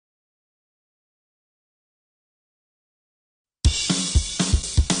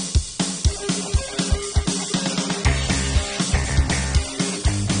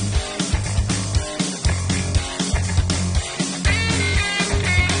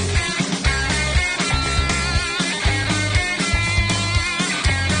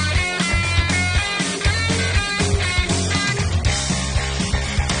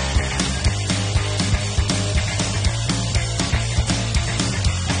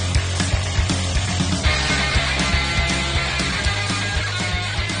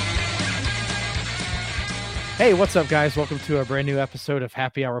Hey, what's up, guys? Welcome to a brand new episode of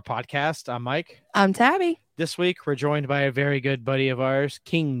Happy Hour Podcast. I'm Mike. I'm Tabby. This week, we're joined by a very good buddy of ours,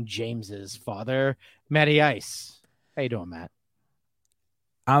 King James's father, Matty Ice. How you doing, Matt?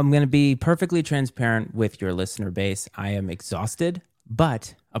 I'm going to be perfectly transparent with your listener base. I am exhausted,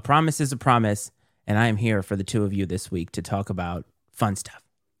 but a promise is a promise, and I am here for the two of you this week to talk about fun stuff.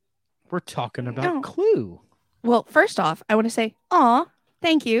 We're talking about Clue. Well, first off, I want to say, aw,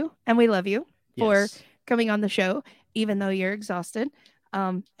 thank you, and we love you for Yes. coming on the show, even though you're exhausted.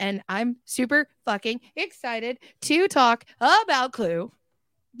 And I'm super fucking excited to talk about Clue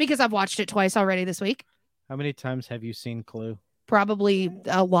because I've watched it twice already this week. How many times have you seen Clue? Probably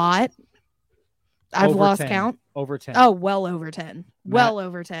a lot. I've Over lost 10. count. Over 10. Oh, well over 10. Well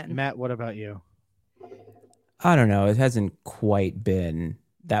over 10. Matt, what about you? I don't know. It hasn't quite been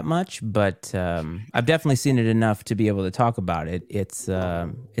that much, but I've definitely seen it enough to be able to talk about it. It's a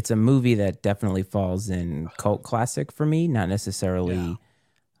movie that definitely falls in cult classic for me, not necessarily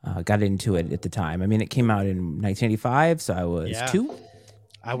got into it at the time. I mean, it came out in 1985, so I was 2.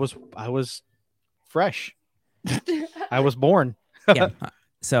 I was fresh. I was born. Yeah.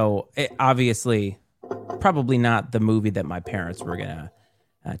 So obviously, probably not the movie that my parents were going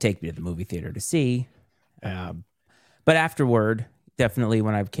to take me to the movie theater to see. But afterward, definitely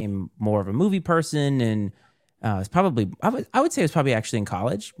when I became more of a movie person, and it's probably, I would say it was probably actually in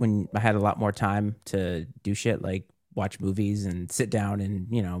college when I had a lot more time to do shit like watch movies and sit down and,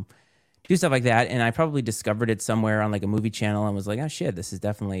 do stuff like that. And I probably discovered it somewhere on like a movie channel and was like, oh shit, this is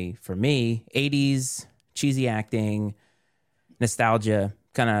definitely for me. 80s, cheesy acting, nostalgia,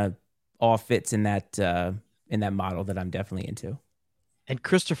 kind of all fits in that model that I'm definitely into. And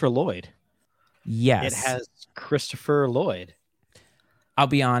Christopher Lloyd. Yes. It has Christopher Lloyd. I'll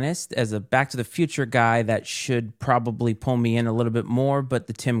be honest, as a Back to the Future guy, that should probably pull me in a little bit more, but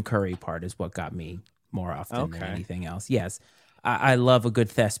the Tim Curry part is what got me more often than anything else. Yes, I love a good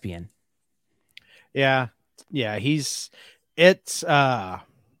thespian. Yeah, it's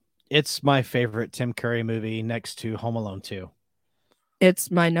my favorite Tim Curry movie next to Home Alone 2. It's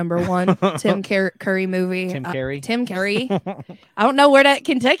my number one Tim Curry movie. Tim Curry? Tim Curry. I don't know where that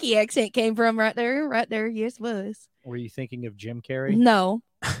Kentucky accent came from right there. Right there. Yes, was. Were you thinking of Jim Carrey? No,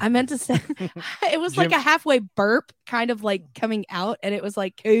 I meant to say it was like Jim- a halfway burp kind of like coming out. And it was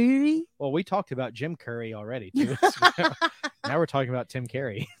like, Curry. Well, we talked about Jim Curry already, too. Now we're talking about Tim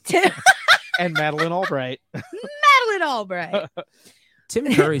Curry and Madeleine Albright. Madeleine Albright.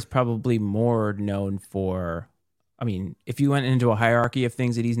 Tim Curry's probably more known for, I mean, if you went into a hierarchy of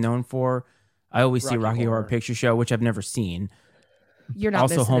things that he's known for, I always see Rocky Horror Picture Show, which I've never seen. You're not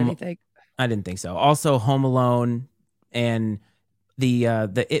Also missing anything. I didn't think so. Also, Home Alone and the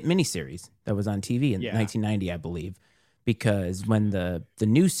It miniseries that was on TV in 1990, I believe. Because when the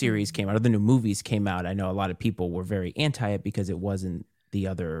new series came out, or the new movies came out, I know a lot of people were very anti it because it wasn't the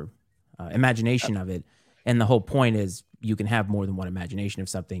other imagination of it. And the whole point is you can have more than one imagination of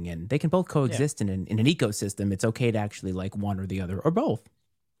something, and they can both coexist in an ecosystem. It's okay to actually like one or the other or both.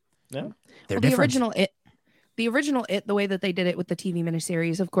 Yeah, they're the different. The original It, the way that they did it with the TV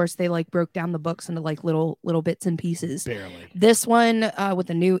miniseries, of course, they like broke down the books into like little bits and pieces. barely. This one, with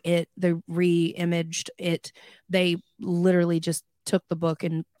the new It, the re-imaged It, they literally just took the book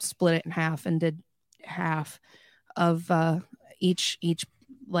and split it in half and did half of each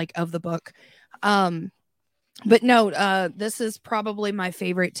like of the book. But no, this is probably my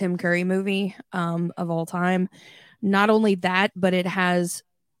favorite Tim Curry movie of all time. Not only that, but it has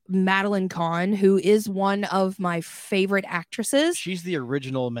Madeline Kahn, who is one of my favorite actresses. She's the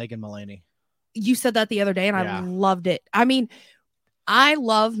original Megan Mullany. You said that the other day, and I loved it. I mean, I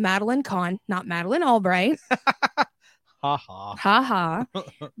love Madeline Kahn, not Madeleine Albright. Ha ha. Ha ha.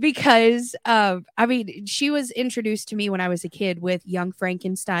 Because, I mean, she was introduced to me when I was a kid with Young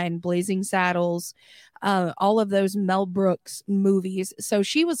Frankenstein, Blazing Saddles, all of those Mel Brooks movies. So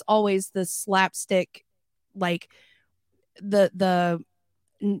she was always the slapstick, like the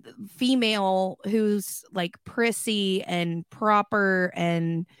female who's like prissy and proper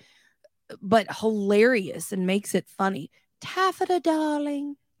and but hilarious and makes it funny. Taffeta,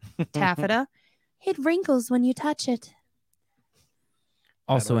 darling. Taffeta. It wrinkles when you touch it.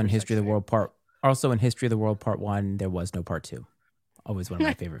 Also in History of the World Part 1, there was no Part 2. Always one of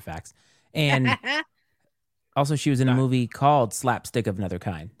my favorite facts. And also she was in a movie called Slapstick of Another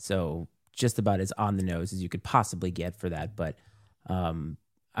Kind. So just about as on the nose as you could possibly get for that. But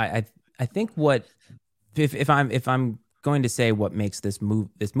I think what if I'm going to say what makes this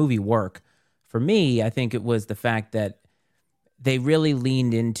movie work for me, I think it was the fact that they really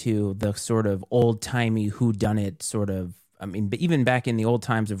leaned into the sort of old-timey whodunit sort of, I mean, but even back in the old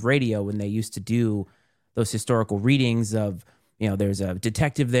times of radio when they used to do those historical readings of, there's a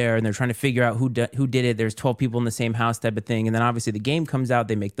detective there and they're trying to figure out who did it. There's 12 people in the same house type of thing. And then obviously the game comes out,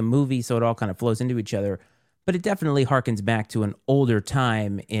 they make the movie, so it all kind of flows into each other. But it definitely harkens back to an older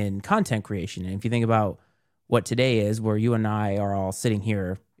time in content creation. And if you think about what today is, where you and I are all sitting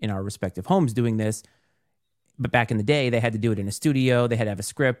here in our respective homes doing this, but back in the day, they had to do it in a studio, they had to have a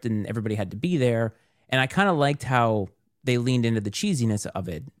script, and everybody had to be there. And I kind of liked how they leaned into the cheesiness of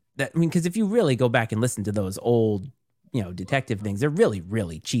it. Because if you really go back and listen to those old, detective things, they're really,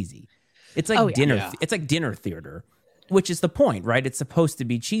 really cheesy. It's like It's like dinner theater, which is the point, right? It's supposed to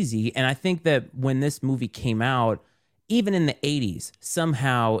be cheesy. And I think that when this movie came out, even in the 80s,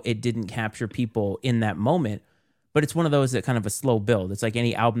 somehow it didn't capture people in that moment. But it's one of those that kind of a slow build. It's like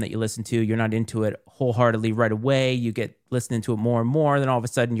any album that you listen to, you're not into it wholeheartedly right away. You get listening to it more and more. Then all of a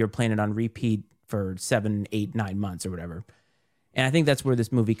sudden you're playing it on repeat for 7, 8, 9 months or whatever. And I think that's where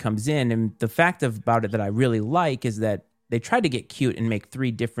this movie comes in. And the fact about it that I really like is that they tried to get cute and make 3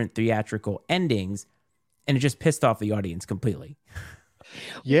 different theatrical endings, and it just pissed off the audience completely.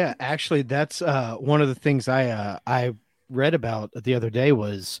 Yeah, actually, that's one of the things I read about the other day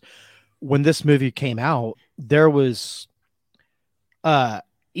was when this movie came out, there was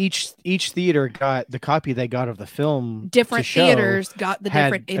each theater got the copy they got of the film. Different theaters got the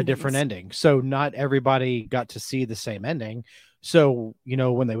different endings. A different ending, so not everybody got to see the same ending. So,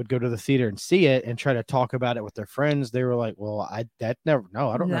 when they would go to the theater and see it and try to talk about it with their friends, they were like, well, I don't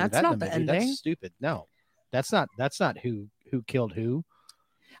remember that. That's not the ending. That's stupid. No, that's not who killed who.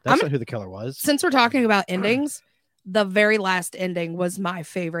 That's not who the killer was. Since we're talking about endings, the very last ending was my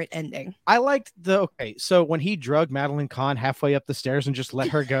favorite ending. I liked so when he drugged Madeline Kahn halfway up the stairs and just let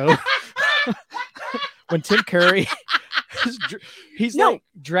her go. When Tim Curry he's like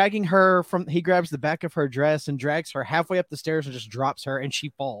dragging her he grabs the back of her dress and drags her halfway up the stairs and just drops her and she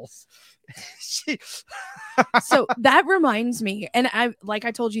falls. So that reminds me, and like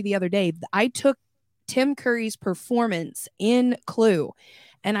I told you the other day, I took Tim Curry's performance in Clue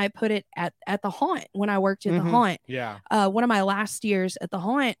and I put it at the Haunt when I worked at the Haunt. Yeah. One of my last years at the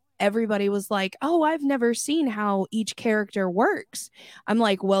Haunt, everybody was like, oh, I've never seen how each character works. I'm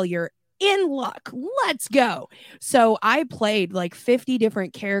like, well, you're in luck. Let's go. So I played like 50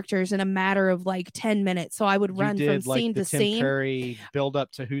 different characters in a matter of like 10 minutes. So I would run from scene to scene. Tim Curry build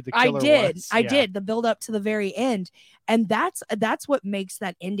up to who the killer was. I did the build up to the very end. And that's what makes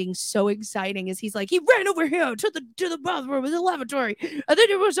that ending so exciting is he's like, he ran over here to the bathroom in the lavatory. And then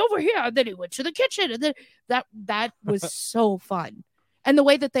it was over here. And then he went to the kitchen. And then that was so fun. And the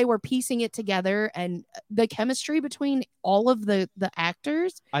way that they were piecing it together and the chemistry between all of the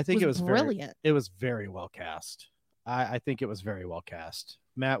actors, I think it was brilliant. It was very well cast. I think it was very well cast.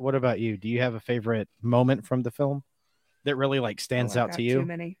 Matt, what about you? Do you have a favorite moment from the film that really stands out to you? Too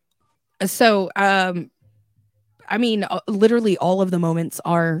many. So, I mean, literally all of the moments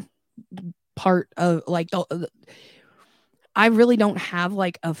are part of I really don't have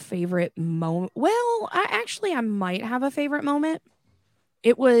a favorite moment. Well, I might have a favorite moment.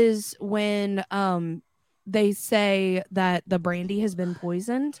 It was when they say that the brandy has been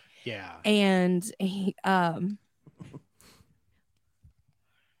poisoned. Yeah. And he,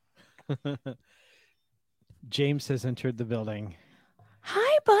 James has entered the building.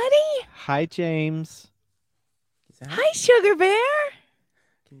 Hi, buddy. Hi, James. Hi, Sugar Bear.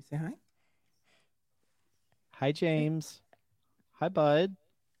 Can you say hi? Hi, James. Hi, bud.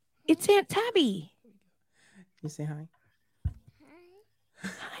 It's Aunt Tabby. Can you say hi?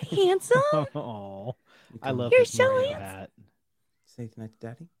 Hi, handsome. Oh, I love You're this so movie, handsome. Matt. Say goodnight to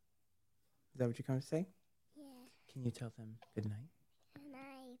Daddy. Is that what you're coming to say? Yeah. Can you tell them good night? Good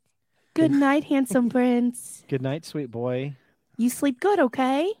night. Good night, handsome prince. Good night, sweet boy. You sleep good,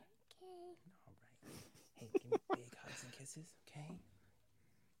 okay? Okay. All right. Hey, give me big hugs and kisses,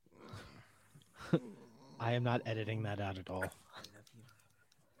 okay? I am not editing that out at all. I love you.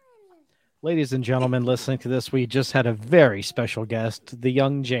 Ladies and gentlemen, listening to this, we just had a very special guest, the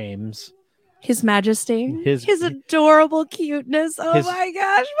young James. His Majesty. His adorable cuteness. Oh his- my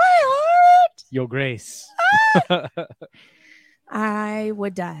gosh, my heart. Your Grace. I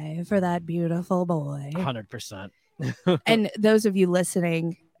would die for that beautiful boy. 100%. And those of you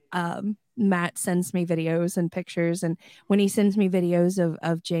listening, Matt sends me videos and pictures. And when he sends me videos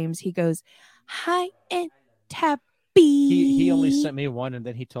of James, he goes, hi, and Tabby. He only sent me one, and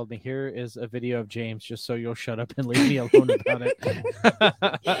then he told me, here is a video of James, just so you'll shut up and leave me alone about it.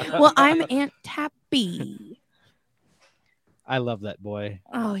 Well, I'm Aunt Tabby. I love that boy.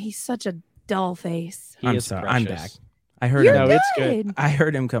 Oh, he's such a dull face. He I'm is sorry. precious. I'm back. I heard You're him. No, it's good. I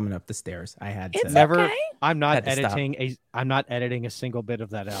heard him coming up the stairs. I had It's to. Never. okay. I'm not Had to stop. editing I'm not editing a single bit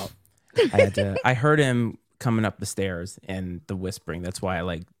of that out. I heard him coming up the stairs and the whispering. That's why I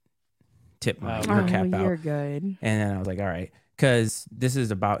like tipped my ear cap out. You're good. And then I was like, all right, because this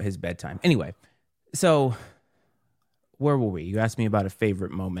is about his bedtime. Anyway, so where were we? You asked me about a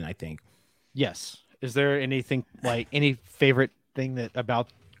favorite moment, I think. Yes. Is there anything like any favorite thing that about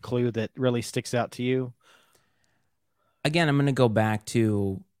Clue that really sticks out to you? Again, I'm going to go back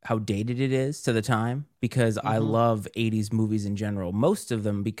to how dated it is to the time because I love 80s movies in general. Most of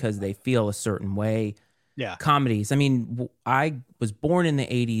them because they feel a certain way. Yeah. Comedies. I mean, I was born in the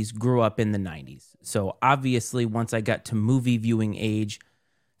 80s, grew up in the 90s. So obviously, once I got to movie viewing age,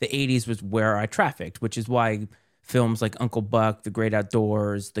 the 80s was where I trafficked, which is why films like Uncle Buck, The Great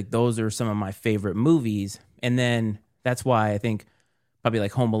Outdoors, like those are some of my favorite movies. And then that's why I think probably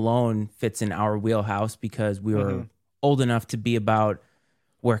like Home Alone fits in our wheelhouse because we were old enough to be about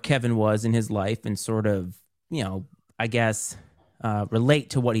where Kevin was in his life and sort of, you know, I guess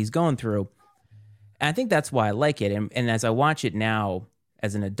relate to what he's going through. And I think that's why I like it. And as I watch it now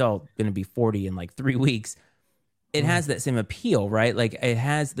as an adult, going to be 40 in like 3 weeks, it has that same appeal, right? Like it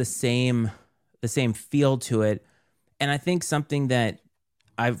has the same feel to it. And I think something that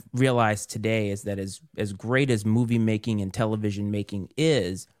I've realized today is that as great as movie making and television making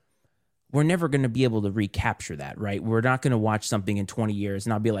is, we're never going to be able to recapture that, right? We're not going to watch something in 20 years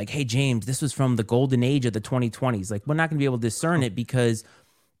and I'll be like, hey, James, this was from the golden age of the 2020s. Like, we're not going to be able to discern it because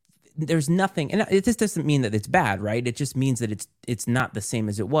there's nothing, and it just doesn't mean that it's bad, right? It just means that it's not the same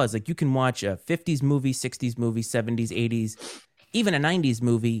as it was. Like, you can watch a 50s movie, 60s movie, 70s, 80s, even a 90s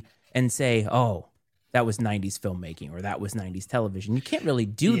movie and say, oh, that was 90s filmmaking or that was 90s television. You can't really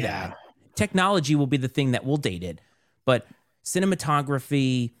do that. Technology will be the thing that will date it. But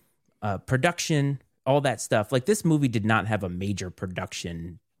cinematography, production, all that stuff. Like, this movie did not have a major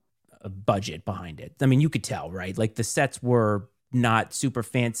production budget behind it. I mean, you could tell, right? Like, the sets were not super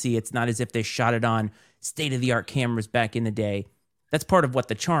fancy. It's not as if they shot it on state-of-the-art cameras back in the day. That's part of what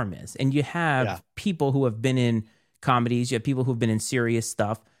the charm is. And you have people who have been in comedies, you have people who've been in serious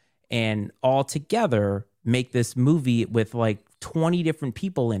stuff, and all together make this movie with like 20 different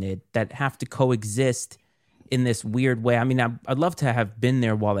people in it that have to coexist in this weird way. I mean, I'd love to have been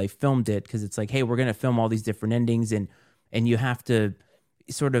there while they filmed it because it's like, hey, we're going to film all these different endings and you have to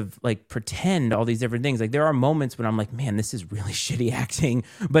sort of like pretend all these different things. Like, there are moments when I'm like, man, this is really shitty acting,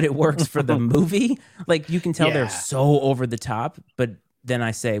 but it works for the movie. Like, you can tell they're so over the top, but then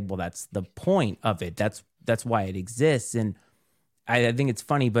I say, well, that's the point of it. That's why it exists. And I think it's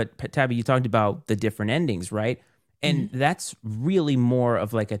funny, but Tabby, you talked about the different endings, right? And that's really more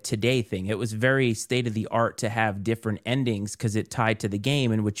of like a today thing. It was very state of the art to have different endings because it tied to the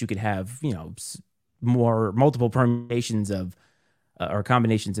game in which you could have, you know, multiple permutations of or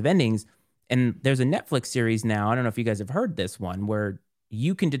combinations of endings. And there's a Netflix series now, I don't know if you guys have heard this one, where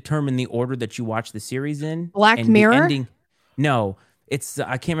you can determine the order that you watch the series in. Black Mirror? No, it's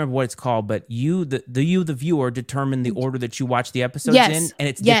I can't remember what it's called, but the viewer, determine the order that you watch the episodes in, and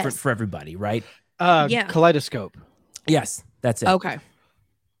it's different for everybody, right? Kaleidoscope. Yes, that's it. Okay.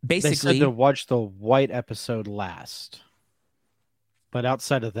 Basically, they said to watch the white episode last, but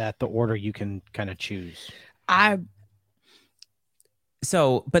outside of that, the order you can kind of choose.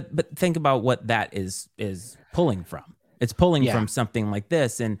 So, but think about what that is pulling from. It's pulling from something like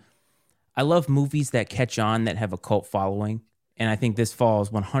this, and I love movies that catch on that have a cult following, and I think this falls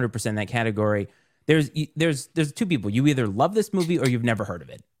 100% in that category. There's two people. You either love this movie or you've never heard of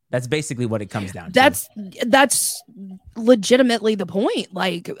it. That's basically what it comes down to. That's legitimately the point.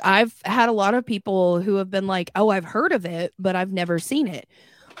 Like, I've had a lot of people who have been like, oh, I've heard of it, but I've never seen it.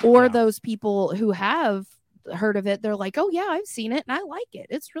 Or those people who have heard of it, they're like, oh yeah, I've seen it and I like it.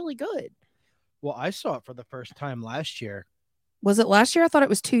 It's really good. Well, I saw it for the first time last year. Was it last year? I thought it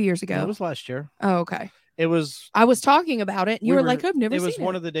was 2 years ago. No, it was last year. Oh, okay. It was. I was talking about it and you were like, I've never seen it. It was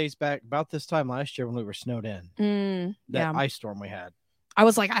one of the days back about this time last year when we were snowed in. That ice storm we had. I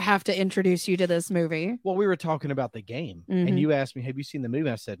was like, I have to introduce you to this movie. Well, we were talking about the game and you asked me, have you seen the movie?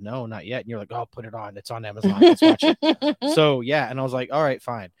 I said, no, not yet. And you're like, oh, put it on. It's on Amazon. Let's watch it. So yeah. And I was like, all right,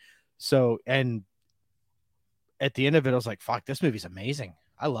 fine. So, and at the end of it, I was like, fuck, this movie's amazing.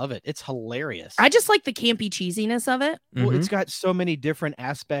 I love it. It's hilarious. I just like the campy cheesiness of it. Well, it's got so many different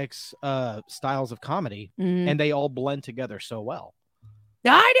aspects, styles of comedy, and they all blend together so well.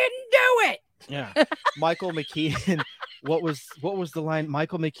 I didn't do it. Yeah. Michael McKean. What was the line?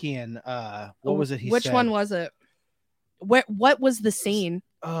 Michael McKean. What was it he Which said? one was it? What was the scene?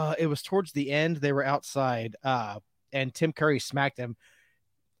 It was towards the end. They were outside, and Tim Curry smacked him.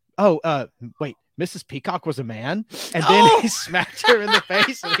 Oh, wait. Mrs. Peacock was a man, and then he smacked her in the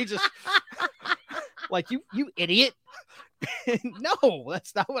face, and he just like you idiot. No,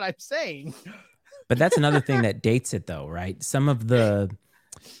 that's not what I'm saying. But that's another thing that dates it, though, right? Some of the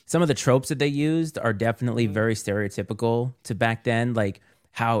tropes that they used are definitely very stereotypical to back then, like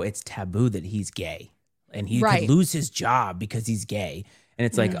how it's taboo that he's gay and he could lose his job because he's gay. And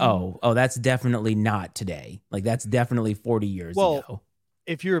it's like, oh, that's definitely not today. Like that's definitely 40 years ago.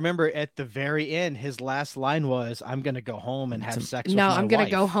 If you remember at the very end, his last line was, "I'm going to go home and have sex with my wife." No, I'm going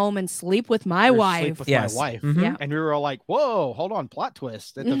to go home and sleep with my wife. Sleep with my wife. Mm-hmm. Yeah. And we were all like, whoa, hold on, plot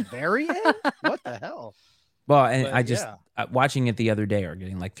twist at the very end? What the hell? Well, and I just, watching it the other day or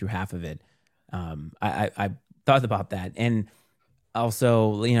getting like through half of it, I thought about that. And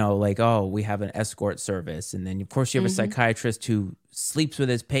also, you know, like, oh, we have an escort service. And then, of course, you have a psychiatrist who sleeps with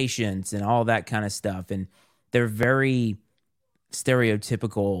his patients and all that kind of stuff. And they're very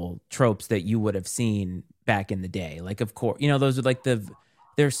stereotypical tropes that you would have seen back in the day. Like, of course, you know, those are like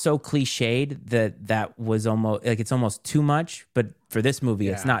they're so cliched that was almost like it's almost too much. But for this movie,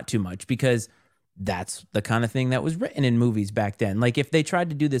 it's not too much because that's the kind of thing that was written in movies back then. Like if they tried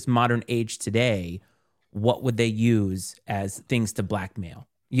to do this modern age today, what would they use as things to blackmail?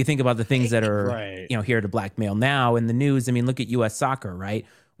 You think about the things that are, you know, here to blackmail now in the news. I mean, look at U.S. soccer, right?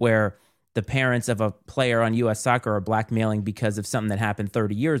 Where the parents of a player on U.S. soccer are blackmailing because of something that happened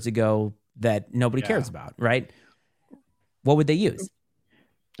 30 years ago that nobody cares about, right? What would they use?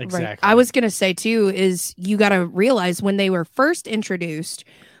 Exactly. Right. I was going to say, too, is you got to realize when they were first introduced,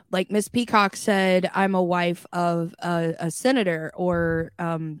 like Miss Peacock said, I'm a wife of a senator or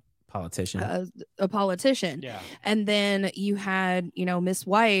politician. A politician. Yeah. And then you had, you know, Miss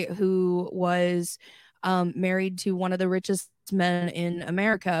White, who was married to one of the richest men in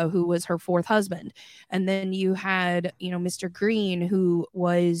America, who was her fourth husband. And then you had, you know, Mr. Green, who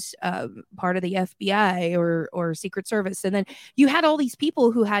was part of the FBI or Secret Service. And then you had all these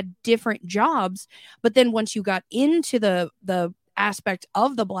people who had different jobs. But then once you got into the aspect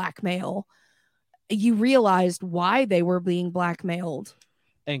of the blackmail, you realized why they were being blackmailed.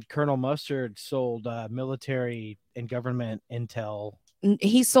 And Colonel Mustard sold military and government intel.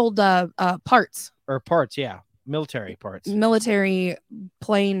 He sold parts. Or parts, military parts, military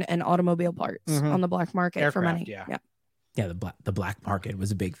plane and automobile parts on the black market. Aircraft, for money. Yeah. The black market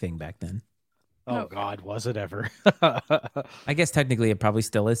was a big thing back then. Oh God, was it ever? I guess technically it probably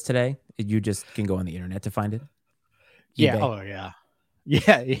still is today. You just can go on the internet to find it. Yeah. eBay. Oh yeah.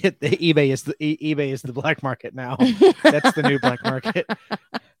 Yeah. eBay is the black market now. That's the new black market.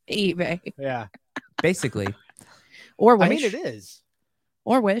 eBay. Yeah. Basically. Or Wish. I mean, it is.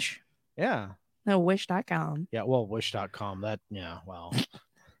 Or Wish. Yeah. No, Wish.com. Yeah. Well, Wish.com. Well.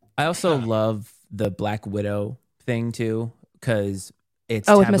 I also love the Black Widow thing too, because it's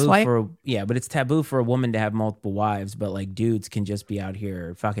with Miss White? but it's taboo for a woman to have multiple wives, but like dudes can just be out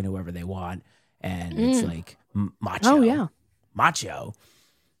here fucking whoever they want, and it's like macho. Oh yeah, macho.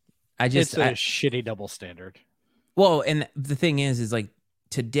 It's a shitty double standard. Well, and the thing is like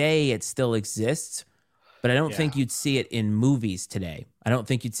today it still exists, but I don't think you'd see it in movies today. I don't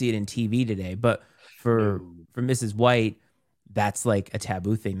think you'd see it in TV today. But for Mrs. White, that's like a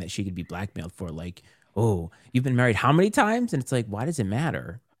taboo thing that she could be blackmailed for. Like, oh, you've been married how many times? And it's like, why does it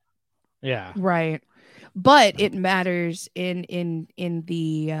matter? Yeah. Right. But it matters in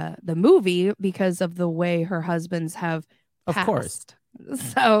the movie because of the way her husbands have passed. Of course.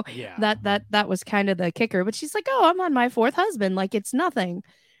 So that was kind of the kicker. But she's like, oh, I'm on my fourth husband. Like, it's nothing.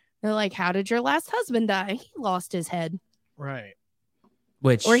 They're like, how did your last husband die? He lost his head. Right.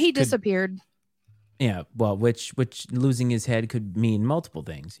 Or he disappeared. Yeah, well, which losing his head could mean multiple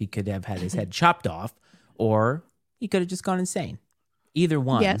things. He could have had his head chopped off, or he could have just gone insane. Either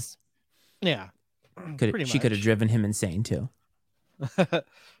one. Yes. Yeah. She could have driven him insane too.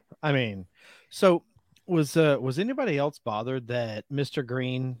 I mean, so was anybody else bothered that Mr.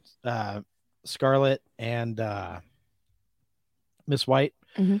 Green, Scarlet, and Miss White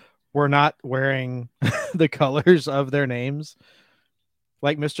were not wearing the colors of their names?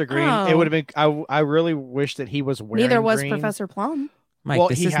 Like Mr. Green, it would have been. I really wish that he was wearing. Neither was green. Professor Plum. Mike,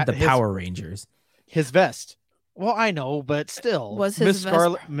 this isn't the Power Rangers. His vest. Well, I know, but still, was his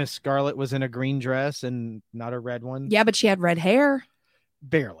Miss Scarlet was in a green dress and not a red one. Yeah, but she had red hair.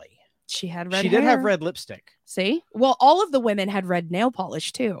 Barely. She had red hair. She did have red lipstick. See? Well, all of the women had red nail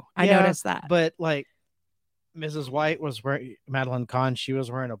polish too. I noticed that. But like Mrs. White was wearing, Madeline Kahn, she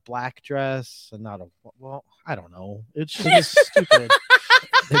was wearing a black dress and not a, well, I don't know. It's just stupid.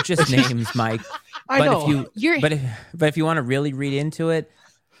 They're just names, Mike. I know. But if you want to really read into it,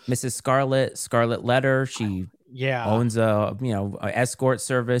 Mrs. Scarlet Letter, she owns a escort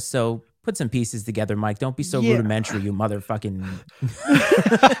service. So Put some pieces together, Mike. Don't be so rudimentary, you motherfucking.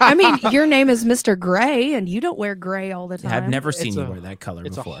 I mean, your name is Mr. Gray, and you don't wear gray all the time. I've never seen you wear that color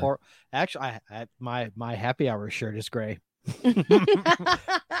before. Actually, my happy hour shirt is gray.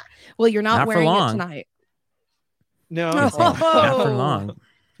 Well, you're not wearing it tonight. No, not for long.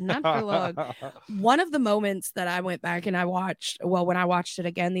 Not for long. One of the moments that I went back and I watched, well, when I watched it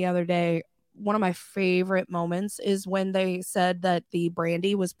again the other day, one of my favorite moments is when they said that the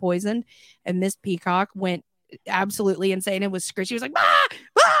brandy was poisoned and Miss Peacock went absolutely insane and was screaming. She was like, ah,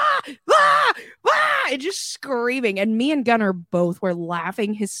 ah, ah, ah, and just screaming. And me and Gunnar both were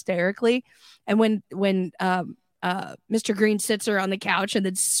laughing hysterically. And when Mr. Green sits her on the couch and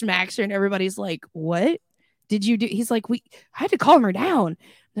then smacks her and everybody's like, what did you do? He's like, I had to calm her down.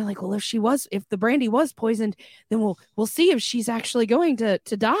 They're like, well, if the brandy was poisoned, then we'll see if she's actually going to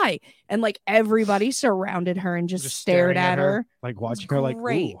die. And like everybody surrounded her and just stared at her. Like watching her like,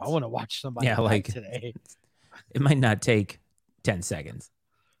 ooh, I want to watch somebody like today. It might not take 10 seconds.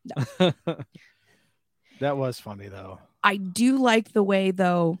 No. That was funny though. I do like the way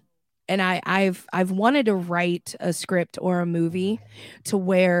though, and I've wanted to write a script or a movie to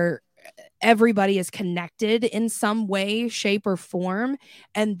where everybody is connected in some way, shape, or form,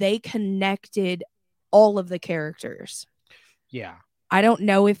 and they connected all of the characters. Yeah. I don't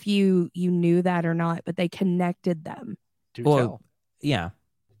know if you knew that or not, but they connected them. Do tell. Yeah.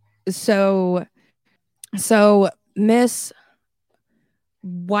 So Miss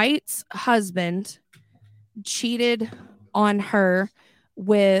White's husband cheated on her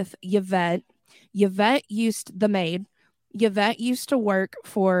with Yvette. Yvette used to work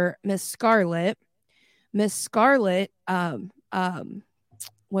for Miss Scarlet. Miss Scarlet,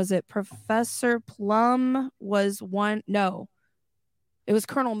 was it Professor Plum was one? No, it was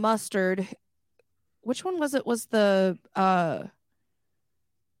Colonel Mustard. Which one was it? Was the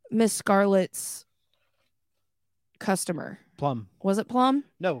Miss Scarlet's customer? Plum. Was it Plum?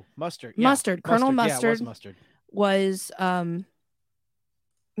 No, Mustard. Yeah. Mustard. Colonel Mustard. Yeah, it was Mustard. Was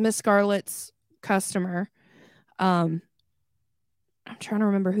Miss Scarlet's customer. I'm trying to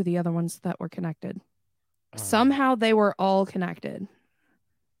remember who the other ones that were connected. Somehow they were all connected.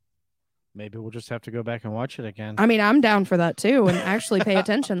 Maybe we'll just have to go back and watch it again. I mean, I'm down for that too, and actually pay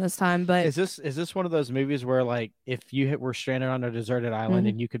attention this time. But is this one of those movies where, like, if you were stranded on a deserted island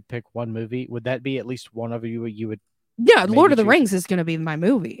and you could pick one movie, would that be at least one of you would? Yeah, Lord of the Rings is going to be my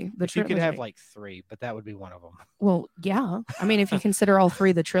movie. You could have like 3, but that would be one of them. Well, yeah. I mean, if you consider all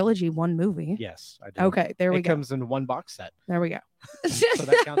 3 the trilogy one movie. Yes, I do. Okay, there we go. It comes in one box set. There we go. So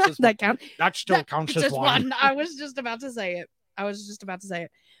that counts as that count. That still counts as one. I was just about to say it.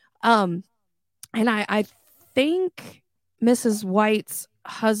 And I think Mrs. White's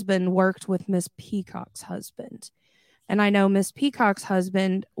husband worked with Miss Peacock's husband. And I know Miss Peacock's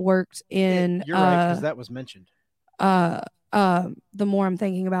husband worked in You're right, because that was mentioned. The more I'm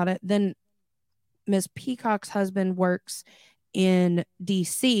thinking about it, then Miss Peacock's husband works in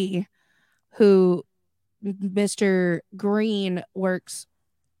DC, who Mr. Green works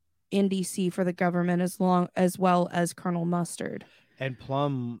in DC for the government as well as Colonel Mustard. And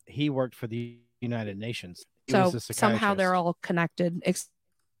Plum, he worked for the United Nations. So somehow they're all connected, except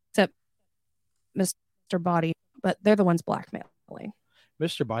Mr. Body, but they're the ones blackmailing.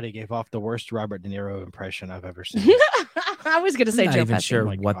 Mr. Body gave off the worst Robert De Niro impression I've ever seen. I was going to say I'm not Joe even Pesci. sure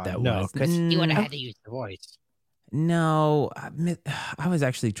what that was. Because you would have had to use the voice. No, I was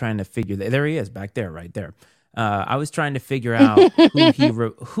actually trying to figure that. There he is, back there, right there. I was trying to figure out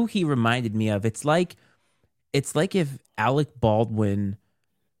who he reminded me of. It's like if Alec Baldwin,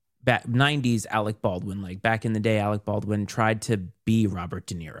 90s Alec Baldwin, like back in the day, Alec Baldwin tried to be Robert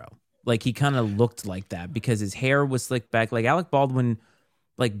De Niro. Like he kind of looked like that because his hair was slicked back. Like Alec Baldwin,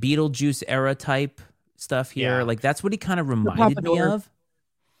 like Beetlejuice era type stuff here. Yeah. Like that's what he kind of reminded me of.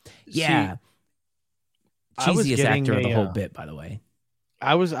 Yeah. Cheesiest actor of the whole bit, by the way.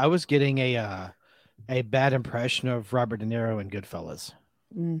 I was getting a bad impression of Robert De Niro in Goodfellas.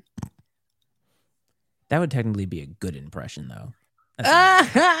 That would technically be a good impression, though,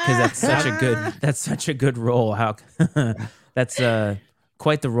 because that's such a good role. How that's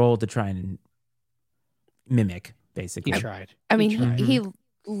quite the role to try and mimic. Basically, he tried. I mean, he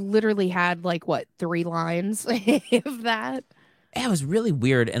literally had like 3 lines of that. Yeah, it was really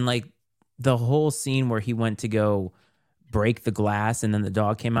weird, and like the whole scene where he went to go break the glass and then the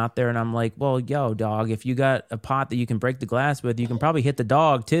dog came out there and I'm like, well, yo, dog, if you got a pot that you can break the glass with, you can probably hit the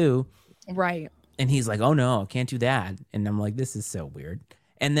dog too. Right. And he's like, oh no, can't do that. And I'm like, this is so weird.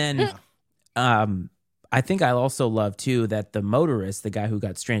 And then I think I also love too that the motorist, the guy who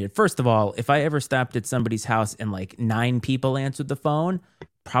got stranded, first of all, if I ever stopped at somebody's house and like 9 people answered the phone,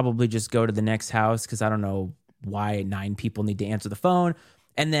 probably just go to the next house because I don't know why 9 people need to answer the phone.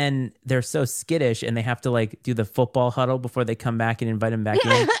 And then they're so skittish and they have to like do the football huddle before they come back and invite him back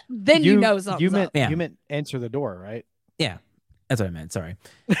in. Then you know something's up. You meant answer the door, right? Yeah, that's what I meant. Sorry.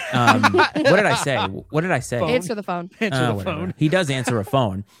 What did I say? Phone. Answer the phone. Answer the phone. He does answer a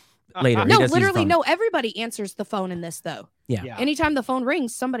phone later. No, literally, no. Everybody answers the phone in this, though. Yeah. Anytime the phone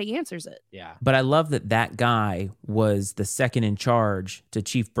rings, somebody answers it. Yeah. But I love that guy was the second in charge to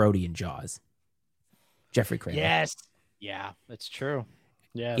Chief Brody in Jaws. Jeffrey Kramer. Yes. Yeah, that's true.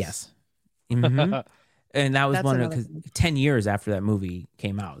 Yes. Mhm. And that was That's one of another because 10 years after that movie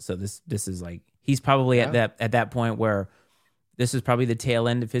came out. So this is like he's probably at that point where this is probably the tail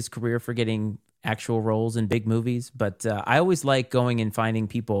end of his career for getting actual roles in big movies. But I always like going and finding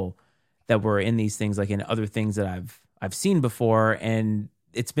people that were in these things, like in other things that I've seen before, and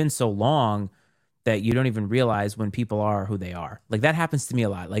it's been so long that you don't even realize when people are who they are. Like that happens to me a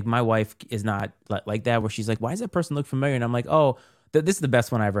lot. Like my wife is not like that, where she's like, "Why does that person look familiar?" And I'm like, "Oh, this is the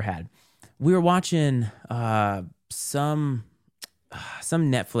best one I ever had." We were watching some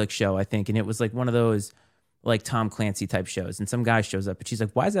Netflix show, I think, and it was like one of those like Tom Clancy type shows, and some guy shows up and she's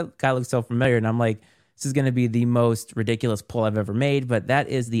like, "Why does that guy look so familiar?" And I'm like, this is going to be the most ridiculous pull I've ever made, but that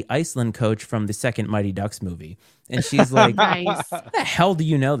is the Iceland coach from the second Mighty Ducks movie. And she's like, Nice. "How the hell do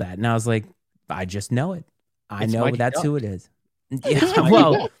you know that?" And I was like, "I just know it. I It's know Mighty that's Ducks. who it is." It's Yeah, Mighty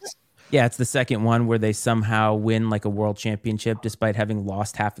well, Ducks. yeah, it's the second one where they somehow win like a world championship despite having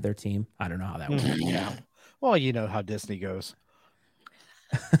lost half of their team. I don't know how that works. Yeah. Well, you know how Disney goes.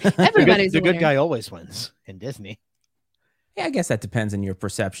 Everybody's The a good winner. guy always wins in Disney. Yeah, I guess that depends on your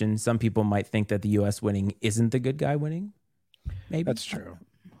perception. Some people might think that the U.S. winning isn't the good guy winning. Maybe That's true.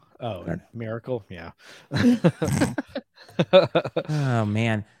 Oh, Right. miracle. Yeah. Oh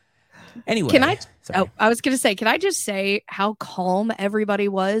man. Anyway, Can I? sorry. Oh, I was going to say, can I just say how calm everybody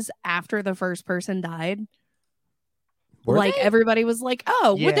was after the first person died? Were like they? everybody was like,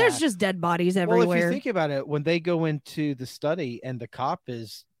 "Oh, well, Yeah. there's just dead bodies everywhere." Well, if you think about it, when they go into the study and the cop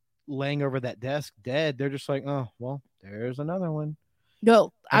is laying over that desk dead, they're just like, "Oh, well, there's another one."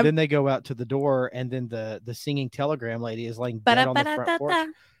 no, And then they go out to the door, and then the singing telegram lady is laying dead on the front porch.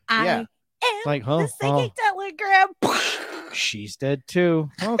 I Yeah. am Like, huh? the singing telegram. She's dead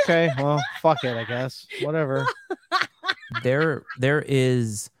too. Okay, well, fuck it, I guess. Whatever. There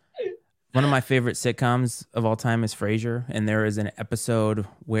is one of my favorite sitcoms of all time is Frasier, and there is an episode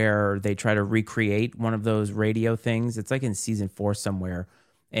where they try to recreate one of those radio things. It's like in season 4 somewhere,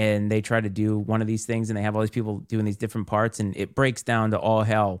 and they try to do one of these things, and they have all these people doing these different parts, and it breaks down to all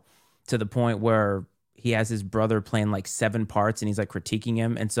hell to the point where he has his brother playing like 7 parts, and he's like critiquing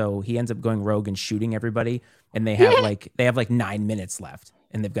him, and so he ends up going rogue and shooting everybody, and they have like 9 minutes left,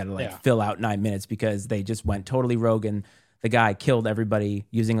 and they've got to fill out 9 minutes because they just went totally rogue, and the guy killed everybody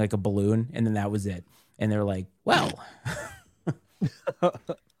using like a balloon, and then that was it. And they're like, "Well."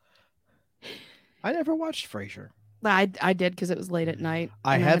 I never watched Frasier. I did because it was late at night.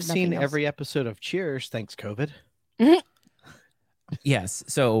 I and have had nothing seen else. every episode of Cheers, thanks COVID. Yes.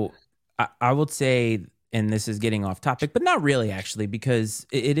 So I would say, and this is getting off topic, but not really actually, because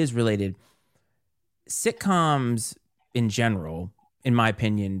it is related. Sitcoms in general, in my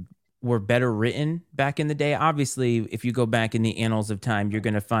opinion, were better written back in the day. Obviously, if you go back in the annals of time, you're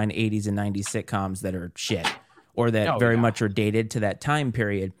going to find 80s and 90s sitcoms that are shit or that very much are dated to that time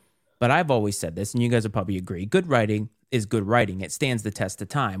period. But I've always said this, and you guys will probably agree, good writing is good writing. It stands the test of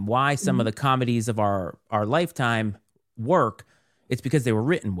time. Why some of the comedies of our lifetime work, it's because they were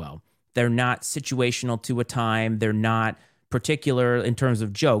written well. They're not situational to a time. They're not particular in terms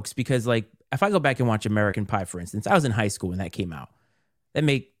of jokes, because like if I go back and watch American Pie, for instance, I was in high school when that came out.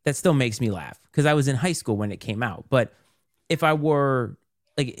 That still makes me laugh because I was in high school when it came out. But if I were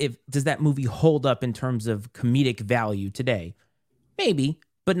like, does that movie hold up in terms of comedic value today? Maybe,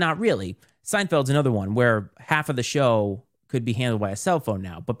 but not really. Seinfeld's another one where half of the show could be handled by a cell phone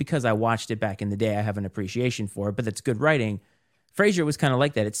now. But because I watched it back in the day, I have an appreciation for it. But that's good writing. Frasier was kind of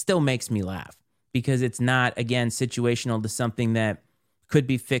like that. It still makes me laugh because it's not, again, situational to something that could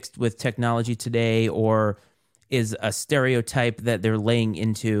be fixed with technology today or is a stereotype that they're laying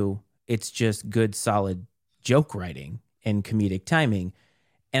into. It's just good, solid joke writing and comedic timing.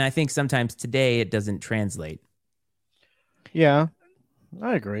 And I think sometimes today it doesn't translate. Yeah,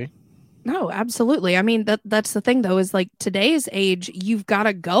 I agree. No, absolutely. I mean, that's the thing though, is like today's age, you've got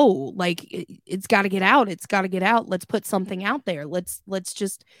to go. Like it's got to get out. It's got to get out. Let's put something out there. Let's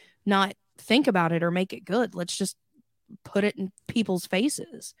just not think about it or make it good. Let's just put it in people's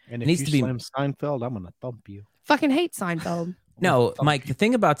faces. And It if needs you to be- slam Seinfeld, I'm gonna thump you. Fucking hate Seinfeld. No, Fuck Mike, you. the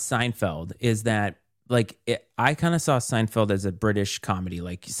thing about Seinfeld is that I kind of saw Seinfeld as a British comedy.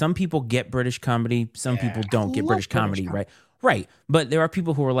 Like some people get British comedy, some people don't get British comedy, right? Right. But there are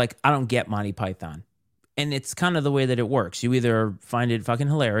people who are like, I don't get Monty Python. And it's kind of the way that it works. You either find it fucking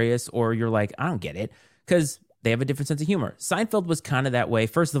hilarious or you're like, I don't get it, because they have a different sense of humor. Seinfeld was kind of that way.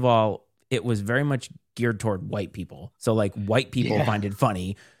 First of all, it was very much geared toward white people. So like white people find it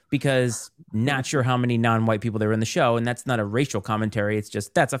funny, because not sure how many non-white people there were in the show. And that's not a racial commentary. It's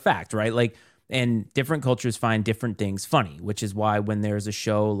just, that's a fact, right? Like, and different cultures find different things funny, which is why when there's a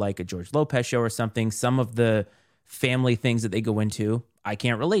show like a George Lopez show or something, some of the family things that they go into, I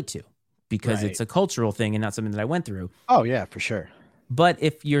can't relate to, because it's a cultural thing and not something that I went through. Oh, yeah, for sure. But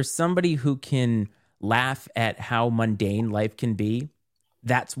if you're somebody who can laugh at how mundane life can be,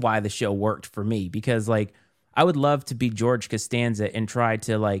 that's why the show worked for me. Because like, I would love to be George Costanza and try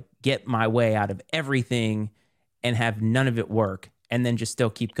to like get my way out of everything and have none of it work, and then just still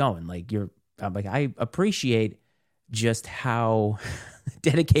keep going. Like I'm like, I appreciate just how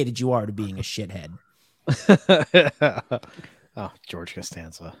dedicated you are to being a shithead. Oh, George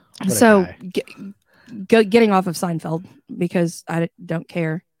Costanza. So getting off of Seinfeld, because I don't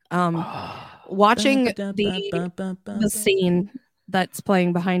care. Watching the scene that's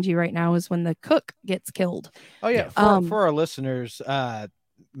playing behind you right now is when the cook gets killed. Oh yeah. For our listeners,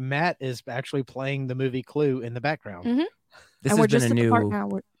 Matt is actually playing the movie Clue in the background. Mm-hmm. This has been a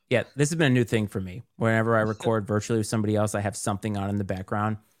new this has been a new thing for me. Whenever I record virtually with somebody else, I have something on in the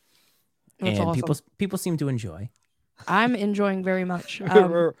background. That's and awesome. people seem to enjoy. I'm enjoing very much.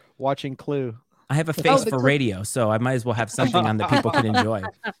 We're watching Clue. I have a face for radio, so I might as well have something on that people can enjoy.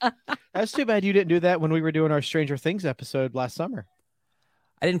 That's too bad you didn't do that when we were doing our Stranger Things episode last summer.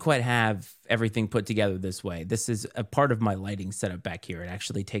 I didn't quite have everything put together this way. This is a part of my lighting setup back here. It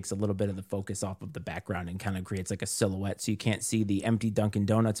actually takes a little bit of the focus off of the background and kind of creates like a silhouette, so you can't see the empty Dunkin'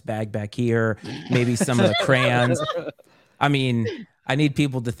 Donuts bag back here, maybe some of the crayons. I mean, I need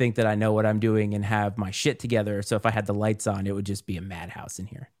people to think that I know what I'm doing and have my shit together. So if I had the lights on, it would just be a madhouse in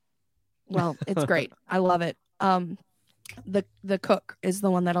here. Well, it's great. I love it. The cook is the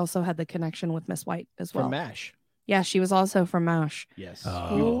one that also had the connection with Miss White as well. From MASH. Yeah, she was also from MASH. Yes.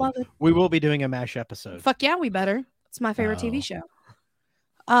 Love it. We will be doing a MASH episode. Fuck yeah, we better. It's my favorite TV show.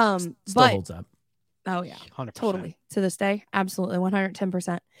 Still holds up. Oh yeah, 100%. totally. To this day, absolutely,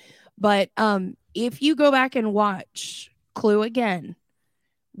 110%. But if you go back and watch Clue again,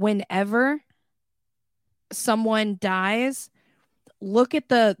 whenever someone dies, look at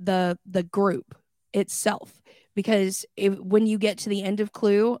the group itself. Because when you get to the end of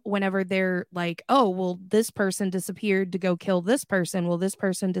Clue, whenever they're like, oh, well, this person disappeared to go kill this person. Well, this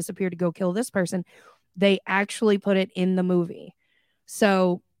person disappeared to go kill this person. They actually put it in the movie.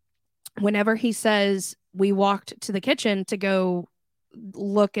 So whenever he says, we walked to the kitchen to go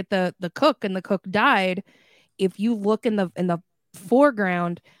look at the cook and the cook died, if you look in the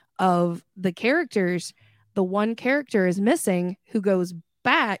foreground of the characters, the one character is missing who goes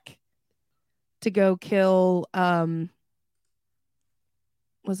back to go kill was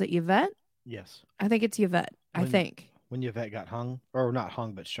it Yvette? Yes. I think it's Yvette. When Yvette got hung, or not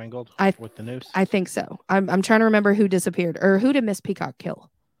hung, but strangled with the noose. I think so. I'm trying to remember who disappeared, or who did Miss Peacock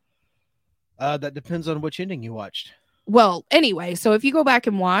kill? That depends on which ending you watched. Well, anyway, so if you go back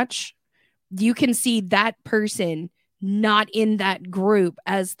and watch, you can see that person not in that group,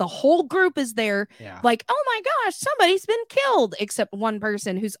 as the whole group is there. Yeah. Like, oh my gosh, somebody's been killed, except one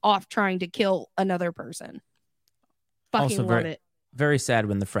person who's off trying to kill another person. Fucking also love it. Very sad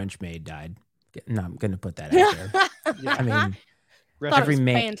when the French maid died. No, I'm going to put that out there. Yeah. I mean, every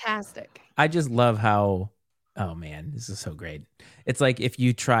fantastic. I just love how, oh man, this is so great. It's like if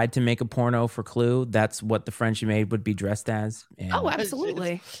you tried to make a porno for Clue, that's what the French maid would be dressed as. And Oh,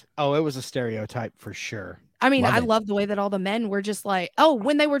 absolutely. Oh, it was a stereotype for sure. I mean, I love the way that all the men were just like, oh,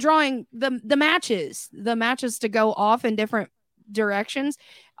 when they were drawing the matches to go off in different directions,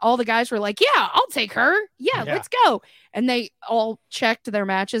 all the guys were like, yeah, I'll take her. Yeah, let's go. And they all checked their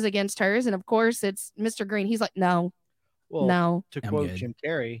matches against hers. And of course, it's Mr. Green. He's like, no. Well, no. To quote Jim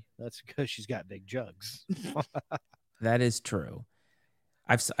Carrey, that's because she's got big jugs. That is true.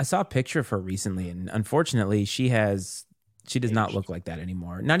 I saw a picture of her recently, and unfortunately, she does not look like that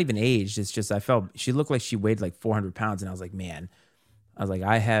anymore. Not even aged. It's just she looked like she weighed like 400 pounds, and I was like, man,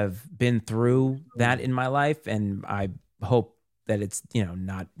 I have been through that in my life, and I hope that it's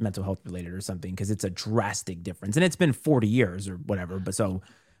not mental health related or something, because it's a drastic difference, and it's been 40 years or whatever.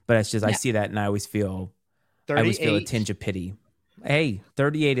 But it's just I see that, and I always feel a tinge of pity. Hey,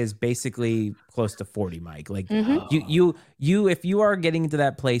 38 is basically close to 40, Mike. Like you, if you are getting into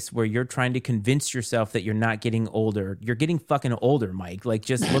that place where you're trying to convince yourself that you're not getting older, you're getting fucking older, Mike. Like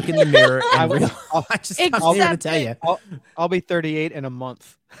just look in the mirror and I'm here to tell you. I'll be 38 in a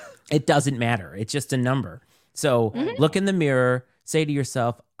month. It doesn't matter. It's just a number. So look in the mirror, say to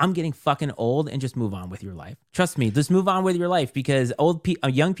yourself, I'm getting fucking old, and just move on with your life. Trust me, just move on with your life, because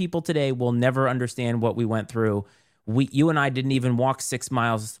young people today will never understand what we went through. You and I didn't even walk 6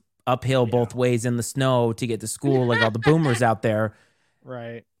 miles uphill both ways in the snow to get to school like all the boomers out there.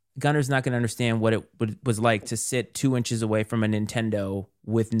 Right. Gunner's not going to understand what it was like to sit 2 inches away from a Nintendo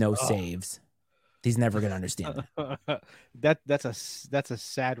with no saves. He's never going to understand that. That's a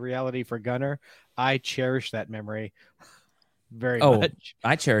sad reality for Gunner. I cherish that memory very much.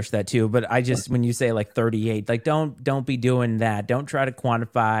 I cherish that too, but I just, when you say like 38, like don't be doing that. Don't try to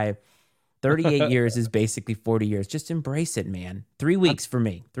quantify. 38 years is basically 40 years. Just embrace it, man. 3 weeks for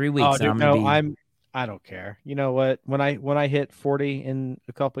me. 3 weeks. Oh, dude, I don't care. You know what? When I hit 40 in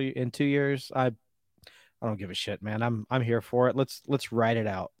 2 years, I don't give a shit, man. I'm here for it. Let's ride it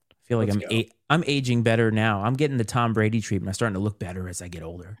out. I feel like I'm aging better now. I'm getting the Tom Brady treatment. I'm starting to look better as I get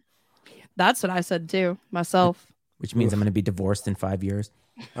older. That's what I said too, myself. Which means I'm going to be divorced in 5 years.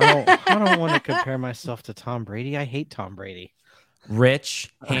 I don't want to compare myself to Tom Brady. I hate Tom Brady.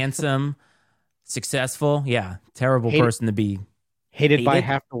 Rich, handsome, successful. Yeah, terrible person to be hated by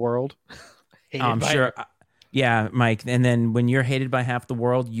half the world. I'm sure. Yeah, Mike. And then when you're hated by half the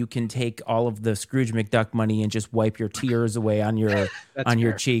world, you can take all of the Scrooge McDuck money and just wipe your tears away on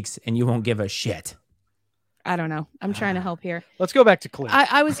your cheeks, and you won't give a shit. I don't know. I'm trying to help here. Let's go back to Clint.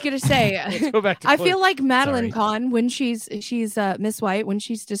 I was gonna say. Let's go back to I Clint. feel like Madeline Kahn when she's Miss White, when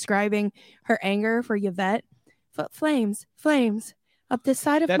she's describing her anger for Yvette. Flames up the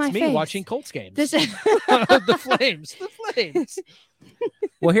side of my face. That's me watching Colts games. The flames.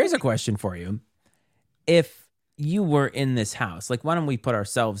 Well, here's a question for you. If you were in this house, like, why don't we put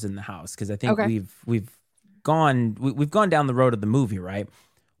ourselves in the house? Because I think we've gone down the road of the movie, right?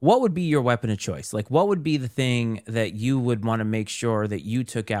 What would be your weapon of choice? Like, what would be the thing that you would want to make sure that you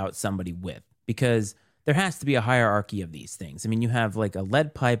took out somebody with? Because there has to be a hierarchy of these things. I mean, you have like a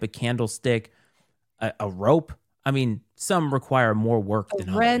lead pipe, a candlestick, a rope. I mean, some require more work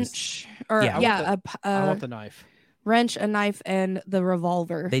than wrench, others. I want the knife. Wrench, a knife, and the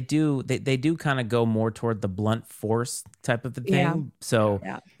revolver. They do kind of go more toward the blunt force type of a thing. Yeah. So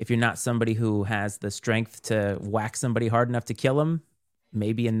if you're not somebody who has the strength to whack somebody hard enough to kill them,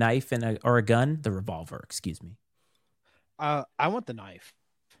 maybe a knife or a gun, the revolver. Excuse me. I want the knife.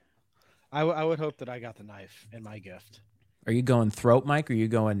 I would hope that I got the knife in my gift. Are you going throat, Mike, or are you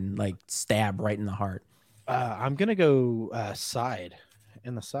going like stab right in the heart? I'm gonna go side.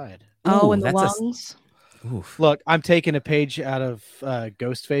 In the side. Oh, in the lungs. Look, I'm taking a page out of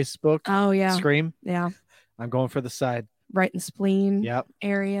Ghostface's book. Oh yeah, Scream. Yeah, I'm going for the side. Right in the spleen. Yep.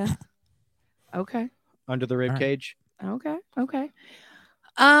 Area. Okay. Under the rib cage. Okay.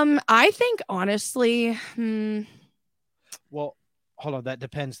 I think honestly. Well, hold on. That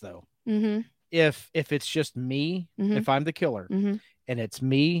depends though. Mm-hmm. If it's just me, if I'm the killer, and it's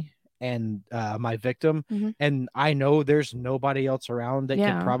me and my victim, and I know there's nobody else around that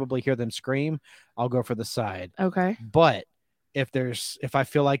can probably hear them scream, I'll go for the side. Okay. But if I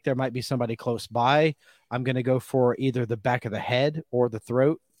feel like there might be somebody close by, I'm going to go for either the back of the head or the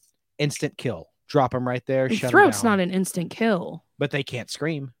throat. Instant kill. Drop them right there. Shut throat's them down. Not an instant kill. But they can't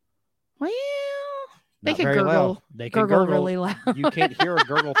scream. Well, they Not can very gurgle. Loud. They can gurgle really loud. You can't hear a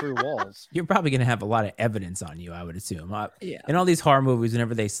gurgle through walls. You're probably going to have a lot of evidence on you, I would assume. In all these horror movies,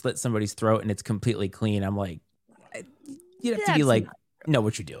 whenever they slit somebody's throat and it's completely clean, I'm like, you have to be like, know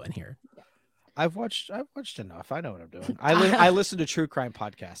what you're doing here. I've watched enough. I know what I'm doing. I listen to true crime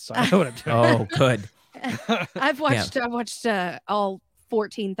podcasts, so I know what I'm doing. Oh, good. I've watched all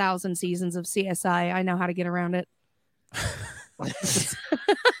 14,000 seasons of CSI. I know how to get around it.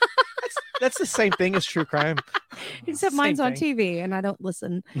 That's the same thing as true crime. Except mine's on TV and I don't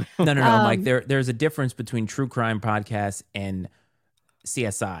listen. No, Mike. There's a difference between true crime podcasts and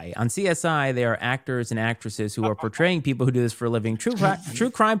CSI. On CSI, there are actors and actresses who are portraying people who do this for a living. True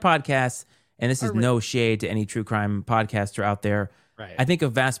crime podcasts, and this is no shade to any true crime podcaster out there. Right. I think a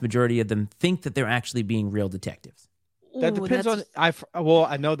vast majority of them think that they're actually being real detectives. That depends on.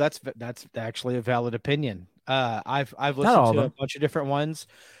 I know that's actually a valid opinion. I've listened to a bunch of different ones.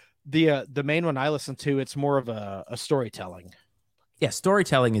 The main one I listen to, it's more of a storytelling. Yeah,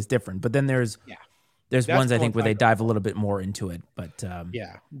 storytelling is different, but then there's ones I think where they dive a little bit more into it. But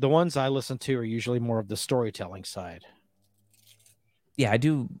the ones I listen to are usually more of the storytelling side. Yeah, I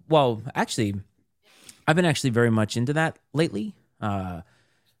do. Well, actually, I've been actually very much into that lately.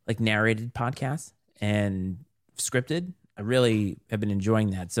 like narrated podcasts and scripted. I really have been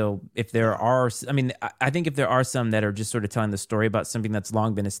enjoying that. So if there are, I mean, I think if there are some that are just sort of telling the story about something that's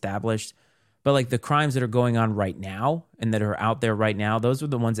long been established, but like the crimes that are going on right now and that are out there right now, those are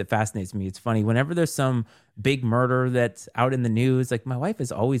the ones that fascinates me. It's funny whenever there's some big murder that's out in the news. Like my wife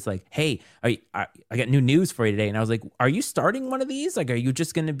is always like, "Hey, I got new news for you today," and I was like, "Are you starting one of these? Like, are you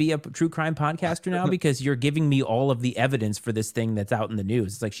just going to be a true crime podcaster now because you're giving me all of the evidence for this thing that's out in the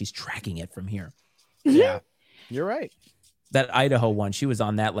news?" It's like she's tracking it from here. Yeah, you're right. That Idaho one, she was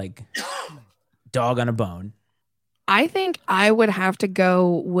on that like dog on a bone. I think I would have to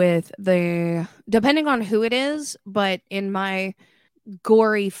go with depending on who it is, but in my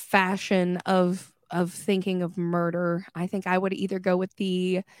gory fashion of thinking of murder, I think I would either go with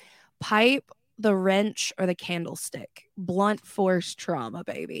the pipe, the wrench, or the candlestick. Blunt force trauma,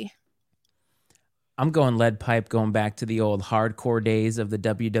 baby. I'm going lead pipe, going back to the old hardcore days of the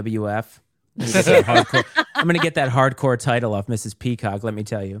WWF. I'm going to get that hardcore title off Mrs. Peacock, let me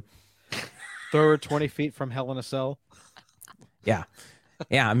tell you. Throw her 20 feet from Hell in a Cell. Yeah.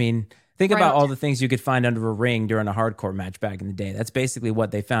 Yeah, I mean, think about all the things you could find under a ring during a hardcore match back in the day. That's basically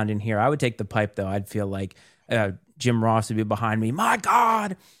what they found in here. I would take the pipe, though. I'd feel like Jim Ross would be behind me. My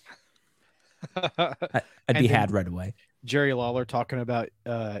God! I'd be had right away. Jerry Lawler talking about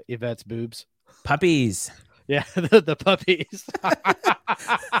Yvette's boobs. Puppies. Yeah, the puppies.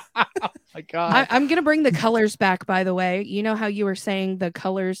 Oh my God. I'm going to bring the colors back, by the way. You know how you were saying the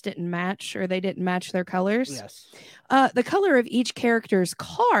colors didn't match or they didn't match their colors? Yes. The color of each character's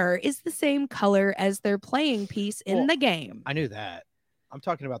car is the same color as their playing piece in the game. I knew that. I'm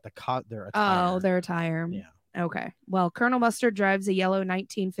talking about their attire. Oh, their attire. Yeah. Okay. Well, Colonel Mustard drives a yellow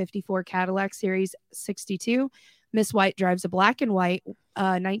 1954 Cadillac Series 62. Miss White drives a black and white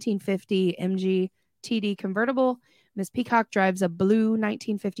 1950 MG TD convertible. Miss Peacock drives a blue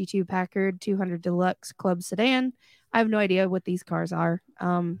 1952 Packard 200 Deluxe Club sedan. I have no idea what these cars are.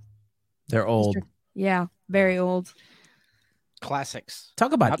 They're old. Yeah, very old. Classics.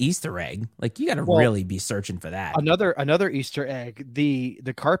 Talk about Easter egg. Like you got to really be searching for that. Another Easter egg. The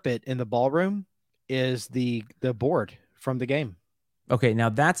carpet in the ballroom is the board from the game. Okay, now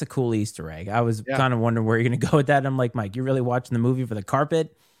that's a cool Easter egg. I was kind of wondering where you're going to go with that. I'm like, Mike, you're really watching the movie for the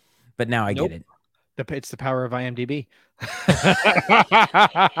carpet? But now I get it. It's the power of IMDb.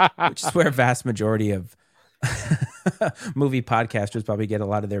 Which is where a vast majority of movie podcasters probably get a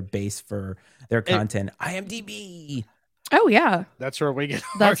lot of their base for their content. IMDb. Oh, yeah. That's where we get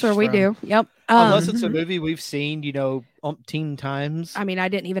That's where we do. Yep. Unless it's a movie we've seen, umpteen times. I mean, I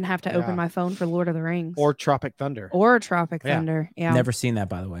didn't even have to open my phone for Lord of the Rings. Or Tropic Thunder. Yeah. Never seen that,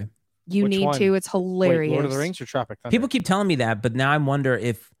 by the way. You need to. It's hilarious. Wait, Lord of the Rings or Tropic Thunder? People keep telling me that, but now I wonder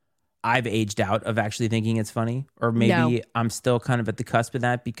if I've aged out of actually thinking it's funny, or maybe I'm still kind of at the cusp of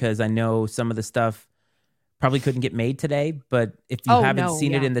that because I know some of the stuff probably couldn't get made today. But if you haven't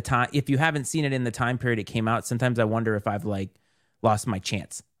seen it in the time, if you haven't seen it in the time period it came out, sometimes I wonder if I've like lost my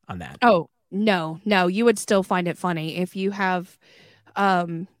chance on that. Oh, no, you would still find it funny if you have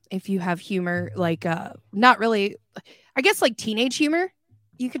humor, like not really, I guess like teenage humor,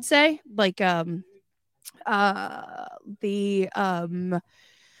 you could say, like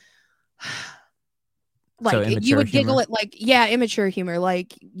like so you would giggle humor. at like immature humor,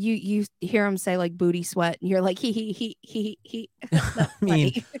 like you hear him say like booty sweat and you're like he. I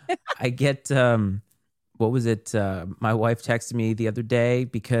mean, I get what was it, my wife texted me the other day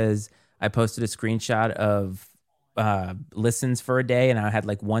because I posted a screenshot of listens for a day and I had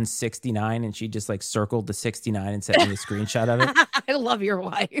like 169 and she just like circled the 69 and sent me a screenshot of it. I love your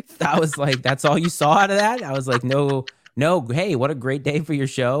wife. I was like, that's all you saw out of that? I was like, no, hey, what a great day for your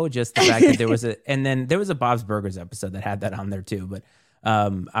show. Just the fact that there was a Bob's Burgers episode that had that on there too. But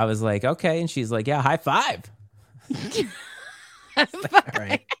I was like, okay. And she's like, yeah, high five. All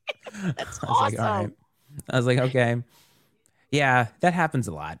right. That's awesome. I was like, okay. Yeah, that happens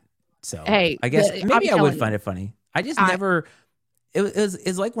a lot. So hey, I guess maybe I would find it funny. I just never,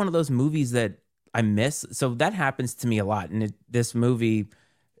 it's like one of those movies that I miss. So that happens to me a lot. And this movie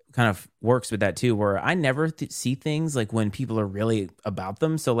kind of works with that too, where I never see things like when people are really about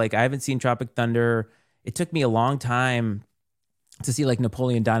them. So like I haven't seen Tropic Thunder. It took me a long time to see like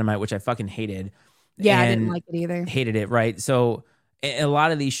Napoleon Dynamite, which I fucking hated. Yeah, I didn't like it either. Hated it, right? So a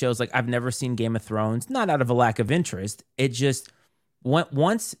lot of these shows, like I've never seen Game of Thrones, not out of a lack of interest. It just,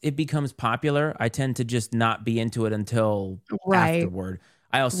 once it becomes popular, I tend to just not be into it until afterward.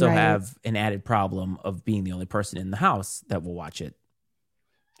 I also have an added problem of being the only person in the house that will watch it.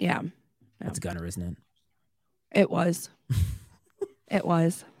 Yeah. That's Gunner, isn't it? It was. It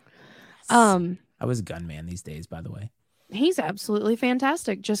was. I was a gunman these days, by the way. He's absolutely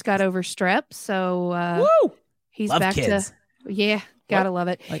fantastic. Just got over strep, so Woo! he's Love back kids. to gotta love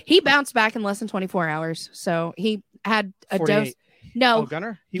it. Like- He bounced back in less than 24 hours, so he had a 48. dose. No, Oh,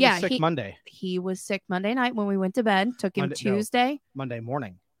 Gunner? He was sick Monday. He was sick Monday night when we went to bed. Took him Tuesday. Monday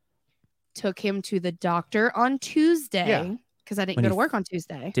morning. Took him to the doctor on Tuesday because I didn't go to work on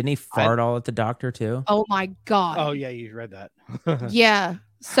Tuesday. Didn't he fart all at the doctor too? Oh my God. Oh yeah, you read that. Yeah.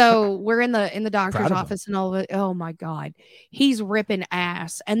 So we're in the doctor's Proud of office and all of it. Oh my God. He's ripping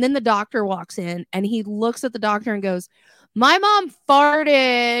ass. And then the doctor walks in and he looks at the doctor and goes, "My mom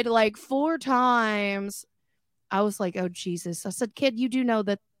farted like 4 times." I was like, "Oh Jesus." I said, "Kid, you do know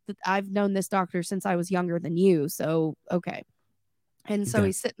that I've known this doctor since I was younger than you. So, okay." And so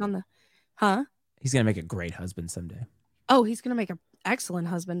he's sitting on the, He's going to make a great husband someday. Oh, he's going to make an excellent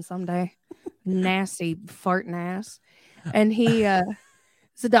husband someday. Nasty farting ass. And he,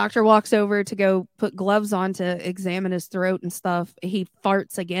 the doctor walks over to go put gloves on to examine his throat and stuff. He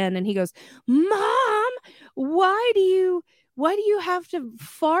farts again and he goes, "Mom, why do you have to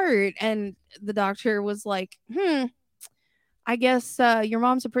fart?" And the doctor was like, "I guess your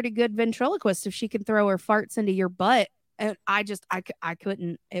mom's a pretty good ventriloquist if she can throw her farts into your butt." And I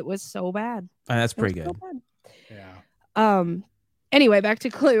couldn't. It was so bad. That's pretty good. So yeah. Anyway, back to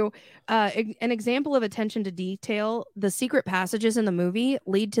Clue. An example of attention to detail: the secret passages in the movie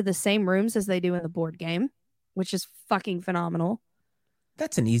lead to the same rooms as they do in the board game, which is fucking phenomenal.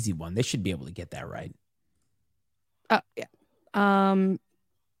 That's an easy one. They should be able to get that right. Yeah.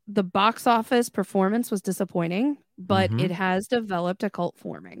 The box office performance was disappointing, but it has developed a cult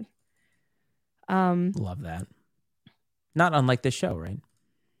forming. Love that. Not unlike this show, right?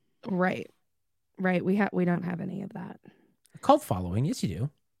 Right. We don't have any of that. A cult following, yes, you do.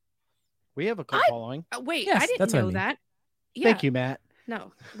 We have a cult following. Wait, Yes, I didn't that's what I know mean. that. Yeah. Thank you, Matt.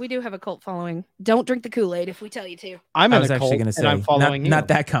 No, we do have a cult following. Don't drink the Kool-Aid if we tell you to. I was in a actually cult, going to say, and I'm following not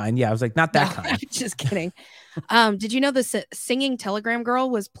that kind. Yeah, I was like, not that No, kind. I'm just kidding. Did you know the singing Telegram Girl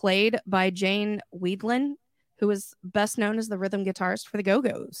was played by Jane Weedlin, who was best known as the rhythm guitarist for the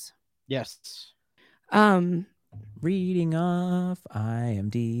Go-Go's? Yes. Reading off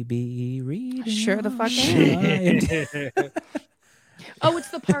IMDb. Reading Sure the off fuck am. IMDb. Oh, it's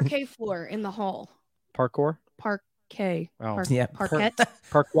the parquet floor in the hall. Parkour? Parquet. Oh. Yeah. Parquet.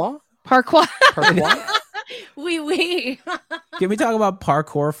 Parkour? Parquet. Parkour? Oui. Can we talk about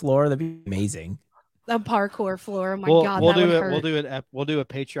parkour floor? That'd be amazing. The parkour floor. Oh my God. We'll that do would it. hurt. We'll do a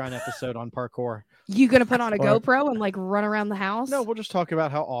Patreon episode on parkour. You gonna put on a Or- GoPro and like run around the house? No, we'll just talk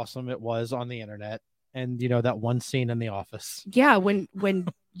about how awesome it was on the internet, and that one scene in The Office. Yeah, when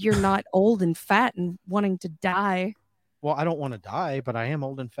you're not old and fat and wanting to die. Well, I don't want to die, but I am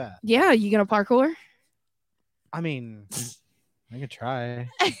old and fat. Yeah, you gonna parkour? I mean, I can try.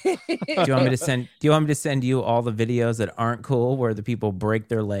 Do you want me to send you all the videos that aren't cool where the people break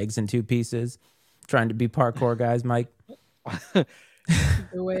their legs in 2 pieces trying to be parkour guys, Mike?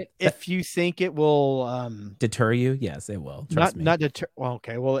 Do it. If you think it will Deter you? Yes, it will. Trust me. not deter. Well,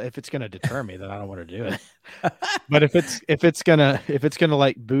 okay. Well, if it's gonna deter me, then I don't want to do it. But if it's gonna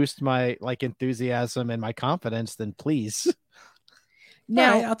like boost my like enthusiasm and my confidence, then please.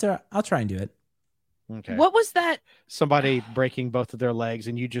 Now, All right, I'll try and do it. Okay. what was that? Somebody breaking both of their legs,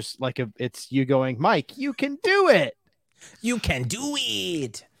 and you just like it's you going, Mike, you can do it. You can do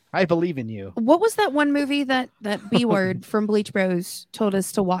it. I believe in you. What was that one movie that B word from Bleach Bros told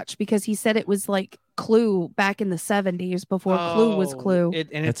us to watch because he said it was like Clue back in the 70s before Clue was Clue.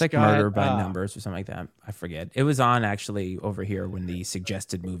 It's like Murder by Numbers or something like that. I forget. It was on actually over here when the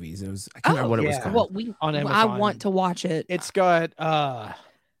suggested movies. It was I can't remember what it was called. Well, on I Amazon. want to watch it. It's got Maggie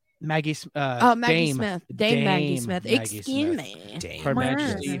Maggie Smith. Dame Maggie Smith. Maggie Excuse Smith. me. Dame Her Maggie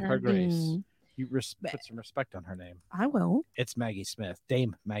Majesty, Smith. her grace. You put some respect on her name. I will. It's Maggie Smith.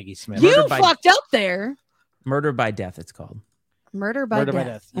 Dame Maggie Smith. You by- fucked up there. Murder by Death, it's called. Murder by Murder by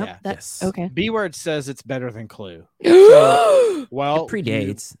Death. Death, Oh, yeah. that's Yes. okay. B word says it's better than Clue. So, Well, It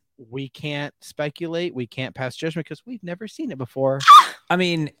predates. we can't speculate. We can't pass judgment because we've never seen it before. I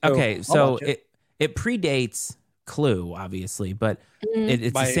mean, So, okay, I'll so watch it. it predates Clue, obviously, but Mm.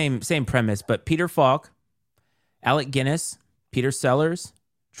 it's the same premise. But Peter Falk, Alec Guinness, Peter Sellers,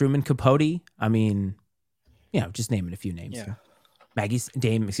 Truman Capote. I mean, just naming a few names. Yeah.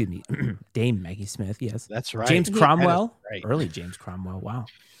 Dame Maggie Smith. Yes, That's right. James Cromwell, That is right. early James Cromwell. Wow.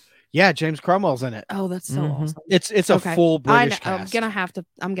 Yeah, James Cromwell's in it. Oh, that's so Mhm. awesome. It's a Okay. full British I'm cast. gonna have to.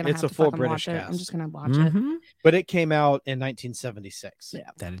 It's have a to full fucking British watch it. I'm cast. just gonna watch it. Mhm. But it came out in 1976. Yeah.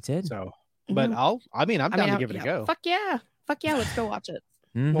 That it did. So, but Mhm. I'm down to give it a go. Fuck yeah. Let's go watch it.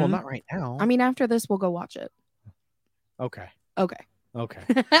 Mhm. Well, not right now. I mean, after this, we'll go watch it. Okay. Okay.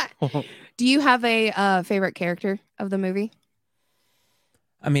 Okay. Do you have a favorite character of the movie?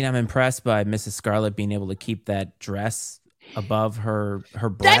 I mean, I'm impressed by Mrs. Scarlet being able to keep that dress above her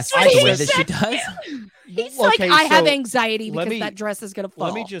breast what the he way that she said. does. He's Okay, like, I have so anxiety let because me- that dress is gonna fall.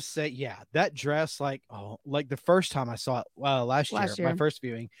 Let me just say, yeah, that dress, like the first time I saw it, last year, my first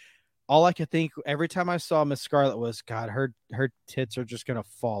viewing, all I could think every time I saw Miss Scarlet was, God, her tits are just gonna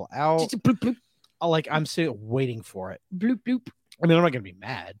fall out. Just bloop, bloop, Like I'm sitting waiting for it. bloop, bloop. I mean, I'm not gonna be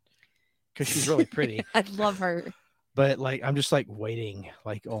mad because she's really pretty, I love her. but like I'm just like waiting.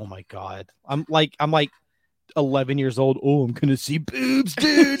 Like, oh my God, I'm like 11 years old. Oh, I'm gonna see boobs,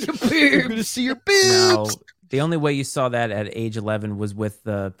 dude. I'm gonna see your boobs. No, the only way you saw that at age 11 was with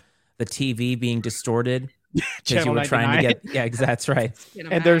the TV being distorted because you were trying to get. Yeah, that's right.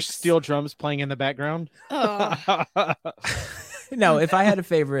 And there's steel drums playing in the background. Oh. No, if I had a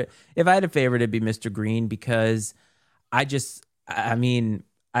favorite, it'd be Mr. Green because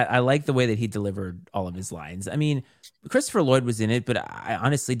I like the way that he delivered all of his lines. I mean, Christopher Lloyd was in it, but I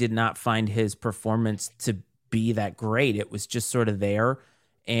honestly did not find his performance to be that great. It was just sort of there,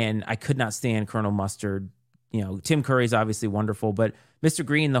 and I could not stand Colonel Mustard. You know, Tim Curry's obviously wonderful, but Mr.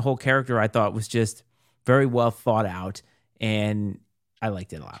 Green, the whole character, I thought was just very well thought out, and I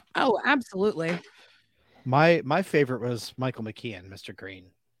liked it a lot. Oh, absolutely. My favorite was Michael McKean, Mr. Green.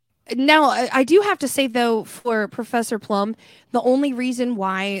 Now, I do have to say though, for Professor Plum, the only reason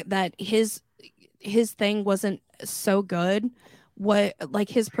why that his thing wasn't so good,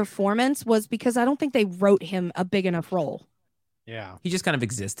 his performance was because I don't think they wrote him a big enough role. Yeah, He just kind of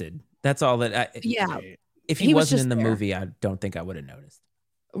existed. That's all that. Yeah, If He he was wasn't just in the there. movie, I don't think I would have noticed.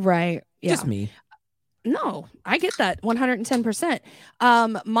 right. Yeah. Just me. No, I get that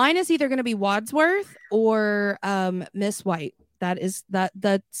 110%. Mine is either going to be Wadsworth or Miss White. That's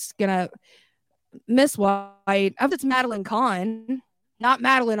gonna Miss White. Oh, it's Madeline Kahn, not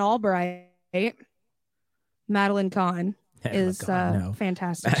Madeline Albright. Madeline Kahn is no.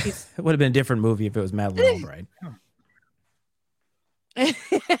 fantastic. She's It would have been a different movie if it was Madeline Albright.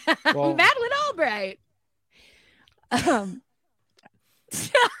 Well- Madeline Albright. I'm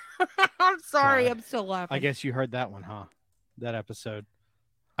sorry, God. I'm still laughing. I guess you heard that one, huh? That episode.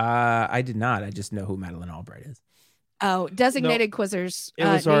 I did not. I just know who Madeline Albright is. Oh, designated quizzers. It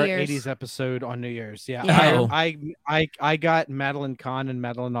was New our Year's. 80s episode on New Year's. Yeah. Yeah. Oh. I got Madeline Kahn and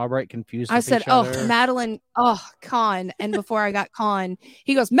Madeline Albright confused. I with said, each "Oh, other. Madeline, Kahn," and before I got Kahn,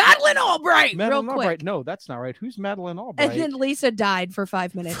 he goes, "Madeline Albright," Madeline real quick. Albright. No, that's not right. Who's Madeline Albright? And then Lisa died for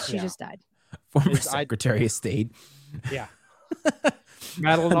 5 minutes. She Yeah. just died. Former Is- Secretary of State. Yeah.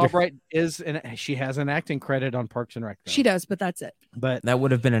 Madeline Albright she has an acting credit on Parks and Rec. though. She does, but that's it. But That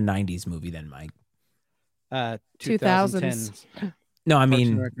would have been a 90s movie then, Mike. 2000s. No, I Parks and mean,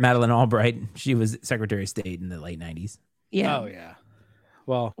 Recreation. Madeline Albright, she was Secretary of State in the late 90s. Yeah. Oh yeah.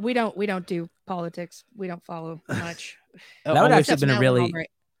 Well, We don't do politics. We don't follow much. That would always- actually Except been a Madeline really... Albright.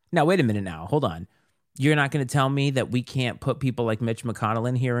 Now, wait a minute now. Hold on. You're not going to tell me that we can't put people like Mitch McConnell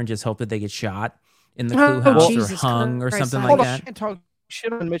in here and just hope that they get shot in the Oh, clue house or Jesus hung or Christ, something Hold like on. You that? can't talk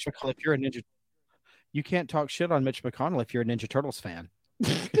shit on Mitch McConnell if you're a Ninja. You can't talk shit on Mitch McConnell if you're a Ninja Turtles fan.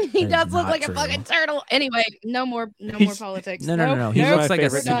 He That does is look not like true. a fucking turtle. Anyway, no more He's- politics. No. Nope, He nope. looks like a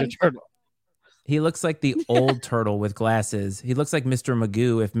favorite Done. Ninja Turtle. He looks like the old turtle with glasses. He looks like Mr.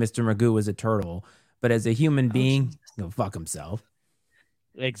 Magoo if Mr. Magoo was a turtle. But as a human being, go fuck himself.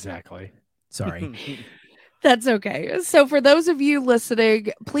 Exactly. Sorry. That's okay. So for those of you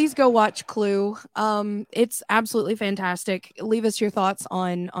listening, please go watch Clue. It's absolutely fantastic. Leave us your thoughts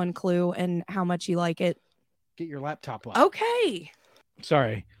on Clue and how much you like it. Get your laptop up. Okay.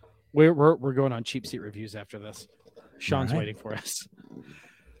 Sorry. We're going on cheap seat reviews after this. Sean's All right. waiting for us.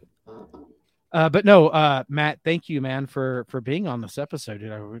 But no, Matt, thank you, man, for being on this episode.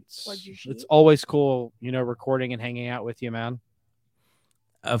 It's always cool, recording and hanging out with you, man.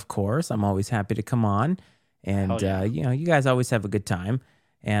 Of course, I'm always happy to come on. And, Hell yeah. you guys always have a good time.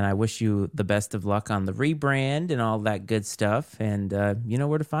 And I wish you the best of luck on the rebrand and all that good stuff. And you know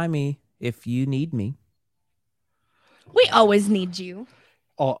where to find me if you need me. We always need you.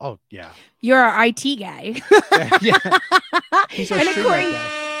 Oh yeah. You're our IT guy. Yeah. He's our And stream according-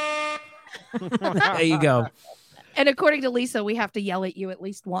 guy. There you go. And according to Lisa, we have to yell at you at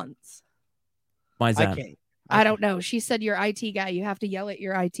least once. Why is I that? can't. I don't know. She said you're IT guy. You have to yell at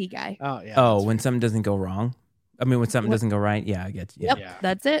your IT guy. Oh yeah. Oh, that's when fair. something doesn't go wrong? I mean, when something What- doesn't go right? Yeah, I get you. Yep, Yeah.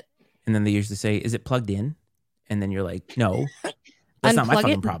 that's it. And then they usually say, is it plugged in? And then you're like, no, that's not my Unplug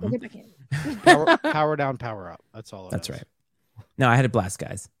fucking it, problem. plug it back in. power down, power up. That's all. That's right. No, I had a blast,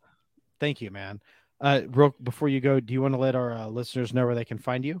 guys. Thank you, man. Before you go, do you want to let our listeners know where they can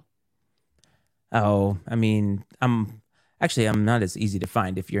find you? Oh, I mean, I'm Actually, I'm not as easy to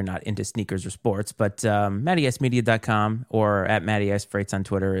find if you're not into sneakers or sports, but MattySmedia.com or at Matty S Freights on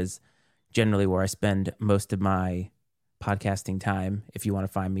Twitter is generally where I spend most of my podcasting time if you want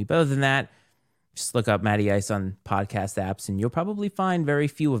to find me. But other than that, just look up Matty Ice on podcast apps and you'll probably find very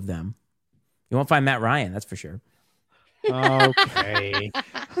few of them. You won't find Matt Ryan, that's for sure. Okay.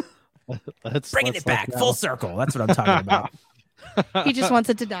 Bringing it back full circle. That's what I'm talking about. He just wants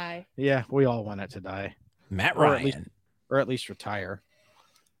it to die. Yeah, we all want it to die. Matt Ryan. Or at least retire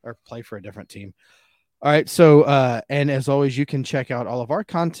or play for a different team. All right. So, and as always, you can check out all of our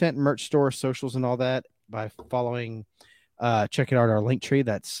content, merch store, socials, and all that by following, checking out our link tree.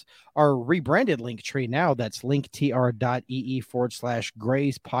 That's our rebranded link tree now. That's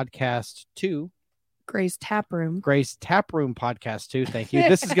linktr.ee/Gray's Podcast 2. Gray's Taproom. Gray's Taproom Podcast 2. Thank you.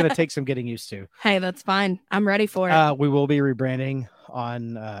 This is going to take some getting used to. Hey, that's fine. I'm ready for it. We will be rebranding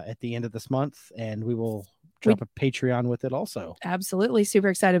on at the end of this month, and we will drop a Patreon with it also. Absolutely. Super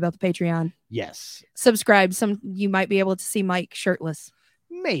excited about the Patreon. Yes. Subscribe. You might be able to see Mike shirtless.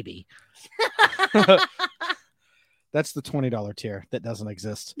 Maybe. That's the $20 tier that doesn't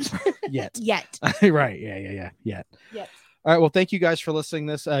exist yet. Right. Yeah. Yet. All right. Well, thank you guys for listening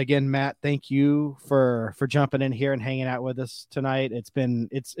to this. Again, Matt, thank you for jumping in here and hanging out with us tonight.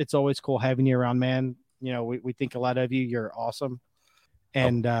 It's always cool having you around, man. You know, we think a lot of you. You're awesome.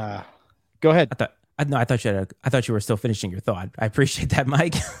 And go ahead. I thought you were still finishing your thought. I appreciate that,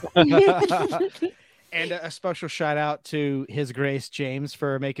 Mike. And a special shout out to His Grace James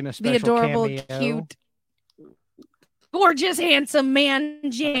for making a special the adorable, cameo. Cute, gorgeous, handsome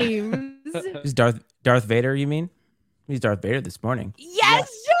man, James. Is Darth Vader? You mean? He's Darth Vader this morning.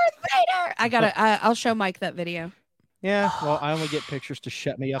 Yes, Darth Vader. I'll show Mike that video. Yeah. Well, I only get pictures to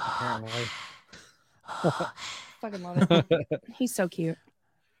shut me up apparently. Fucking love it. He's so cute.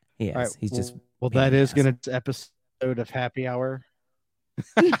 Yes, right, he's just. Well, that is going to episode of Happy Hour.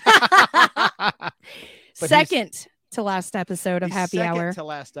 Second to last episode of Happy Hour. Second to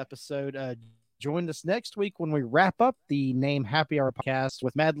last episode. Join us next week when we wrap up the Name Happy Hour podcast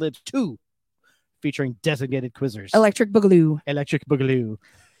with Mad Libs 2, featuring designated quizzers. Electric Boogaloo.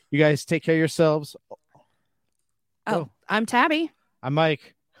 You guys take care of yourselves. Oh, I'm Tabby. I'm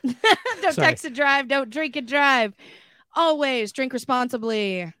Mike. Don't text and drive. Don't drink and drive. Always drink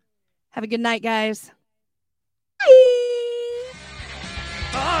responsibly. Have a good night, guys. Bye.